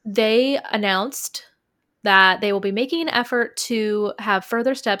 Mm-hmm. They announced that they will be making an effort to have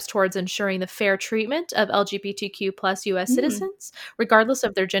further steps towards ensuring the fair treatment of LGBTQ plus U.S. citizens, regardless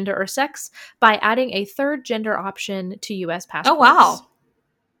of their gender or sex, by adding a third gender option to U.S. passports. Oh, wow.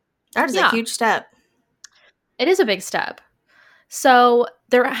 That is a huge step. It is a big step. So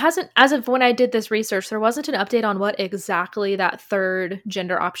there hasn't, as of when I did this research, there wasn't an update on what exactly that third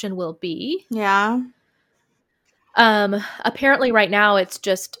gender option will be. Yeah. Apparently right now it's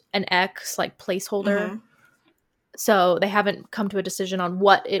just an X, like placeholder. Mm-hmm. So they haven't come to a decision on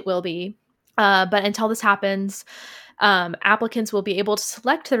what it will be. But until this happens, applicants will be able to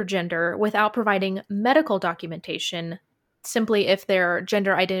select their gender without providing medical documentation, simply if their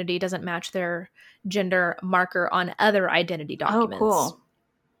gender identity doesn't match their gender marker on other identity documents. Oh, cool.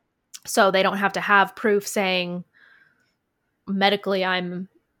 So they don't have to have proof saying medically I'm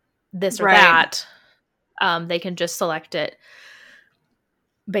this or that. They can just select it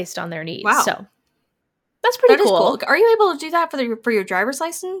based on their needs. Wow. So that's pretty cool. Are you able to do that for your driver's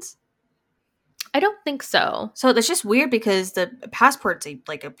license? I don't think so. So it's just weird because the passport's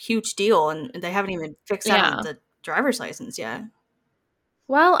like a huge deal, and they haven't even fixed that on the driver's license yet.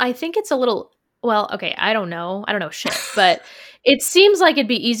 Well, I think it's a little. Well, okay, I don't know shit, but it seems like it'd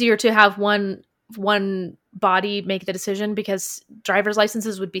be easier to have one body make the decision because driver's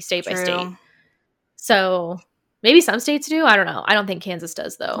licenses would be state by state. So maybe some states do. I don't know. I don't think Kansas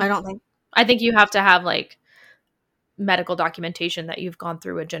does though. I don't think. I think you have to have like medical documentation that you've gone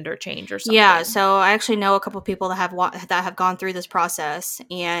through a gender change or something. Yeah, so I actually know a couple of people that have gone through this process,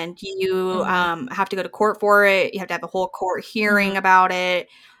 and you have to go to court for it. You have to have a whole court hearing about it,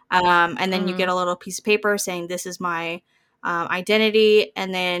 and then you get a little piece of paper saying this is my identity,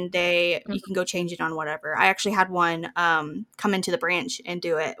 and then you can go change it on whatever. I actually had one come into the branch and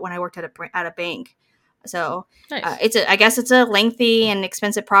do it when I worked at a bank. So nice. I guess it's a lengthy and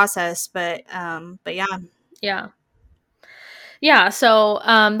expensive process, but yeah. Yeah, so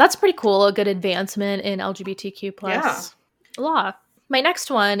that's pretty cool. A good advancement in LGBTQ plus law. My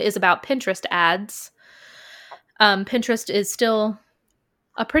next one is about Pinterest ads. Pinterest is still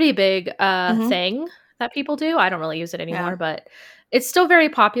a pretty big thing that people do. I don't really use it anymore, but it's still very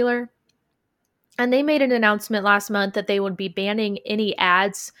popular. And they made an announcement last month that they would be banning any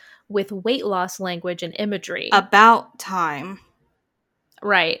ads with weight loss language and imagery. About time.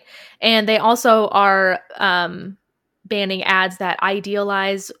 Right. And they also are banning ads that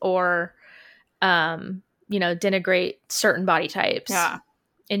idealize or, denigrate certain body types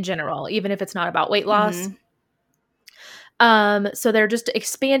in general, even if it's not about weight loss. So they're just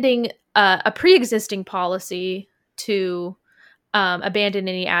expanding a pre-existing policy to abandon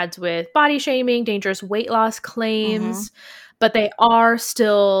any ads with body shaming, dangerous weight loss claims, but they are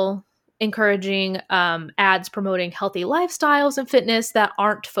still encouraging ads promoting healthy lifestyles and fitness that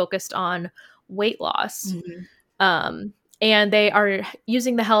aren't focused on weight loss. And they are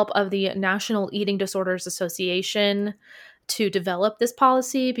using the help of the National Eating Disorders Association to develop this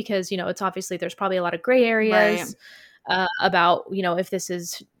policy because, it's obviously there's probably a lot of gray areas about, if this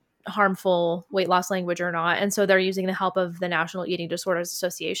is harmful weight loss language or not. And so they're using the help of the National Eating Disorders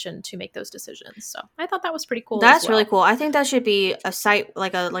Association to make those decisions. So I thought that was pretty cool. That's really cool. I think that should be a site,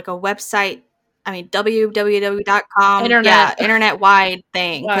 like a website. I mean, www.com. Internet wide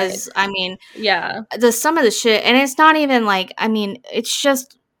thing. Because some of the shit, and it's not even like, I mean, it's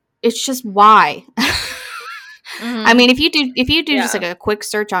just why. I mean, if you do just like a quick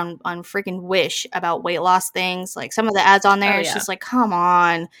search on freaking Wish about weight loss things, like some of the ads on there, it's just like, come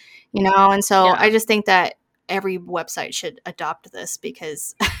on, and so I just think that every website should adopt this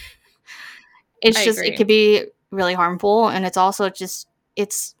because it could be really harmful, and it's also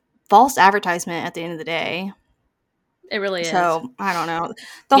it's false advertisement at the end of the day. It really is. So I don't know.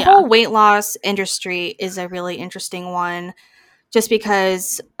 The whole weight loss industry is a really interesting one, just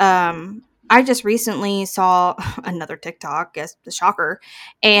because I just recently saw another TikTok, guess the shocker,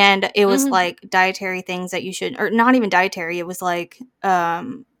 and it was like dietary things that you should, or not even dietary. It was like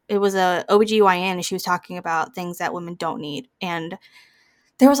it was a OBGYN, and she was talking about things that women don't need, and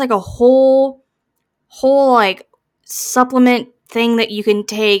there was like a whole like supplement thing that you can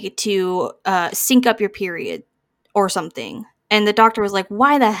take to sync up your period or something. And the doctor was like,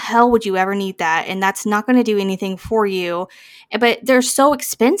 why the hell would you ever need that? And that's not going to do anything for you. But they're so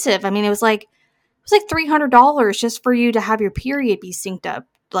expensive. I mean, it was like $300 just for you to have your period be synced up.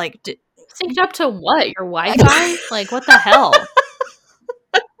 Like synced up to what? Your Wi-Fi? Like, what the hell?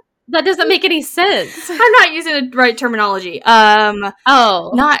 That doesn't make any sense. I'm not using the right terminology. Not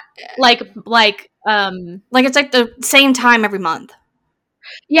like it's like the same time every month.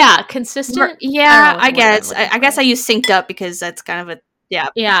 Yeah, consistent. Yeah, I guess. I guess I use synced up because that's kind of a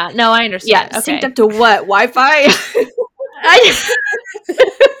Yeah, no, I understand. Yeah, okay. Synced up to what? Wi-Fi?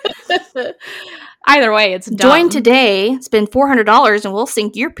 Either way, it's dumb. Join today. Spend $400 and we'll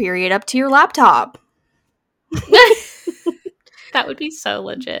sync your period up to your laptop. That would be so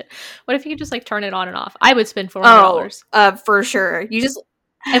legit. What if you could just like turn it on and off? I would spend $400. For sure.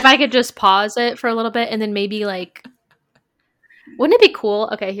 If I could just pause it for a little bit and then maybe like, wouldn't it be cool?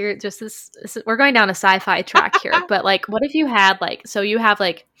 Okay, here, just this we're going down a sci-fi track here, but like, what if you had like, so you have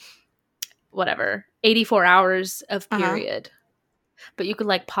like, whatever, 84 hours of period, but you could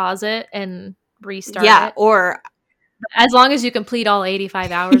like pause it and restart it? Or as long as you complete all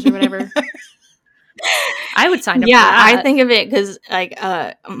 85 hours or whatever. I would sign up for that. I think of it because like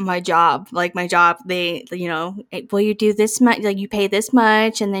my job, they, will you do this much, like you pay this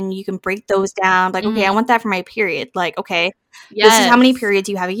much and then you can break those down, like okay, I want that for my period, like okay, this is how many periods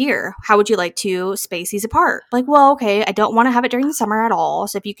you have a year, how would you like to space these apart, like well okay, I don't want to have it during the summer at all,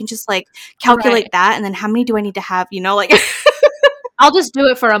 so if you can just like calculate that, and then how many do I need to have, like I'll just do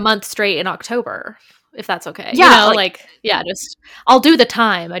it for a month straight in October if that's okay. Just I'll do the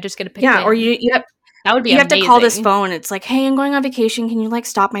time, I just get to pick or you have that would be you amazing. have to call this phone. It's like, hey, I'm going on vacation. Can you like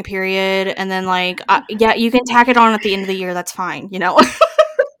stop my period? And then like, you can tack it on at the end of the year. That's fine. Yeah,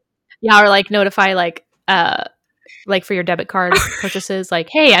 or like notify like for your debit card purchases. Like,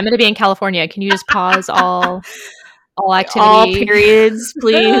 hey, I'm going to be in California. Can you just pause all activity, all periods,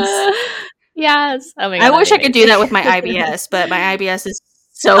 please? Yes. Oh my God. I that'd wish be I could do amazing. that with my IBS, but my IBS is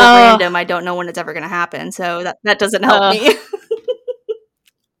so Oh. random. I don't know when it's ever going to happen. So that doesn't help me.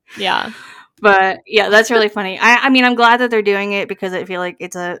 Yeah. But yeah, that's really funny. I mean, I'm glad that they're doing it because I feel like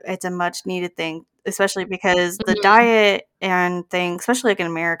it's a much needed thing, especially because the diet and thing, especially like in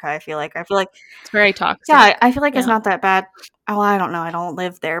America, I feel like it's very toxic. yeah, I feel like it's Yeah. not that bad. Oh, I don't know. I don't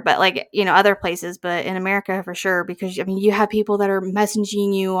live there, but like, you know, other places, but in America for sure, because I mean, you have people that are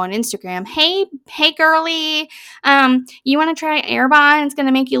messaging you on Instagram. Hey, girly, you want to try Airbond? It's going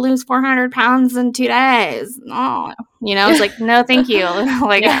to make you lose 400 pounds in 2 days. Oh, you know, it's like, no, thank you.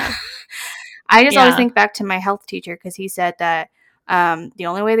 Like, Yeah. I just always Yeah. think back to my health teacher because he said that the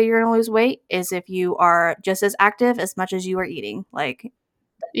only way that you're going to lose weight is if you are just as active as much as you are eating. Like,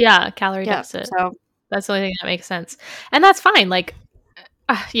 Yeah. Calorie yeah. deficit. So That's the only thing that makes sense. And that's fine. Like,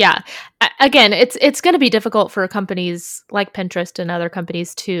 yeah. Again, it's going to be difficult for companies like Pinterest and other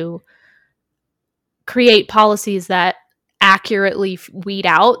companies to create policies that accurately weed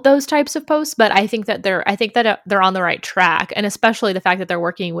out those types of posts, but I think that they're on the right track, and especially the fact that they're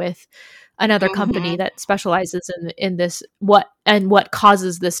working with another company that specializes in this what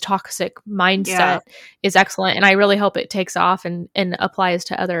causes this toxic mindset is excellent, and I really hope it takes off and applies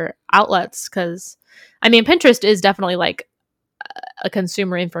to other outlets, because I mean Pinterest is definitely like a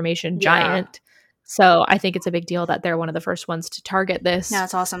consumer information giant. So I think it's a big deal that they're one of the first ones to target this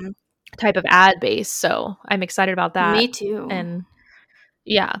that's awesome. type of ad base. So I'm excited about that. Me too. And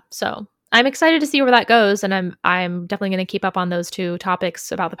yeah, so I'm excited to see where that goes, and I'm definitely going to keep up on those two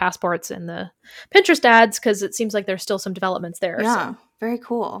topics about the passports and the Pinterest ads, because it seems like there's still some developments there. Yeah, very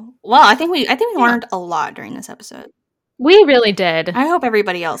cool. Well, I think we learned a lot during this episode. We really did. I hope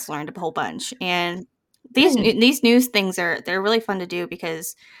everybody else learned a whole bunch. And these news things they're really fun to do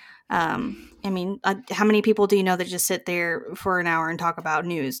because, I mean, how many people do you know that just sit there for an hour and talk about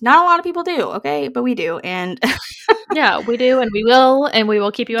news? Not a lot of people do, okay, but we do, and yeah, we do, and we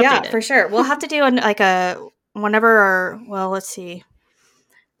will keep you updated. Yeah, for sure. We'll have to do let's see.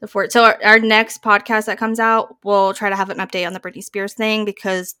 So our next podcast that comes out, we'll try to have an update on the Britney Spears thing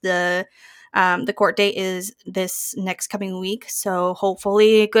because the court date is this next coming week. So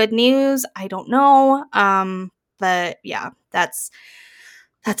hopefully good news. I don't know. But yeah, that's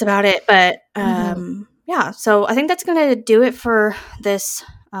about it. But yeah, so I think that's gonna do it for this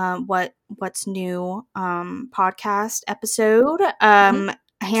what's new podcast episode.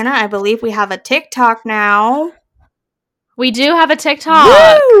 Hannah, I believe we have a TikTok now. We do have a TikTok.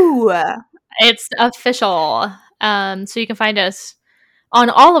 Woo! It's official. So you can find us on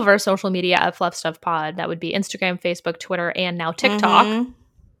all of our social media at Fluff Stuff Pod. That would be Instagram, Facebook, Twitter, and now TikTok.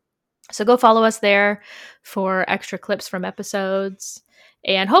 So go follow us there for extra clips from episodes.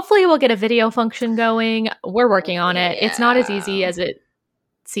 And hopefully we'll get a video function going. We're working on it. It's not as easy as it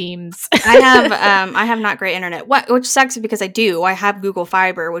seems. I have not great internet. Which sucks because I have Google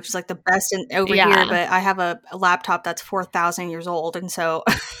Fiber, which is like the best over here, but I have a laptop that's 4,000 years old, and so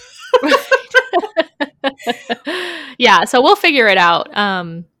yeah, so we'll figure it out.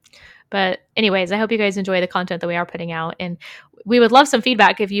 But anyways, I hope you guys enjoy the content that we are putting out, and we would love some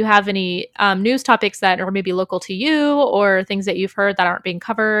feedback if you have any news topics that are maybe local to you or things that you've heard that aren't being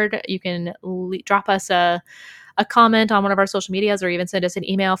covered. You can drop us a comment on one of our social medias, or even send us an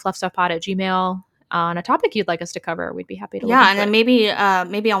email, fluffstuffpod@gmail.com, on a topic you'd like us to cover. We'd be happy to. Yeah, and then maybe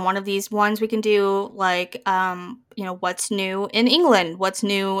on one of these ones we can do like what's new in England, what's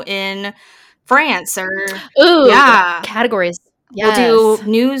new in France, or categories. Yes. We'll do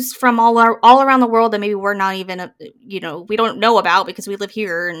news from all around the world that maybe we're not even we don't know about because we live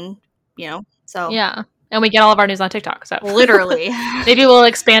here, and so yeah. And we get all of our news on TikTok. So literally, maybe we'll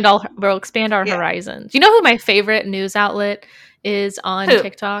expand our horizons. You know who my favorite news outlet is on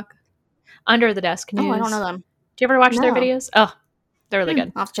TikTok? Under the Desk News. Oh, I don't know them. Do you ever watch their videos? Oh, they're really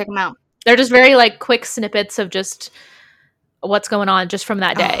good. I'll have to check them out. They're just very like quick snippets of just what's going on just from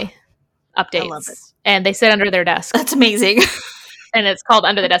that day. Updates. I love it. And they sit under their desk. That's amazing. And it's called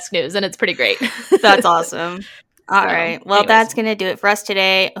Under the Desk News, and it's pretty great. That's awesome. All right. Well, that's going to do it for us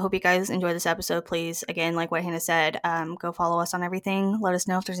today. I hope you guys enjoy this episode. Please, again, like what Hannah said, go follow us on everything. Let us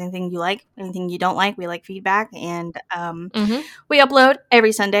know if there's anything you like, anything you don't like. We like feedback. And we upload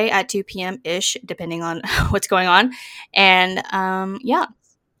every Sunday at 2 p.m.-ish, depending on what's going on. And yeah.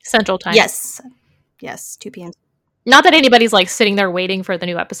 Central Time. Yes, 2 p.m. Not that anybody's like sitting there waiting for the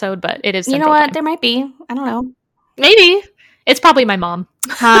new episode, but it is Central Time. Time. There might be. I don't know. Maybe. It's probably my mom.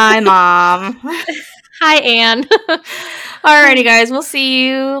 Hi, Mom. Hi, Anne. Alrighty, guys. We'll see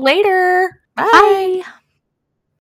you later. Bye. Bye.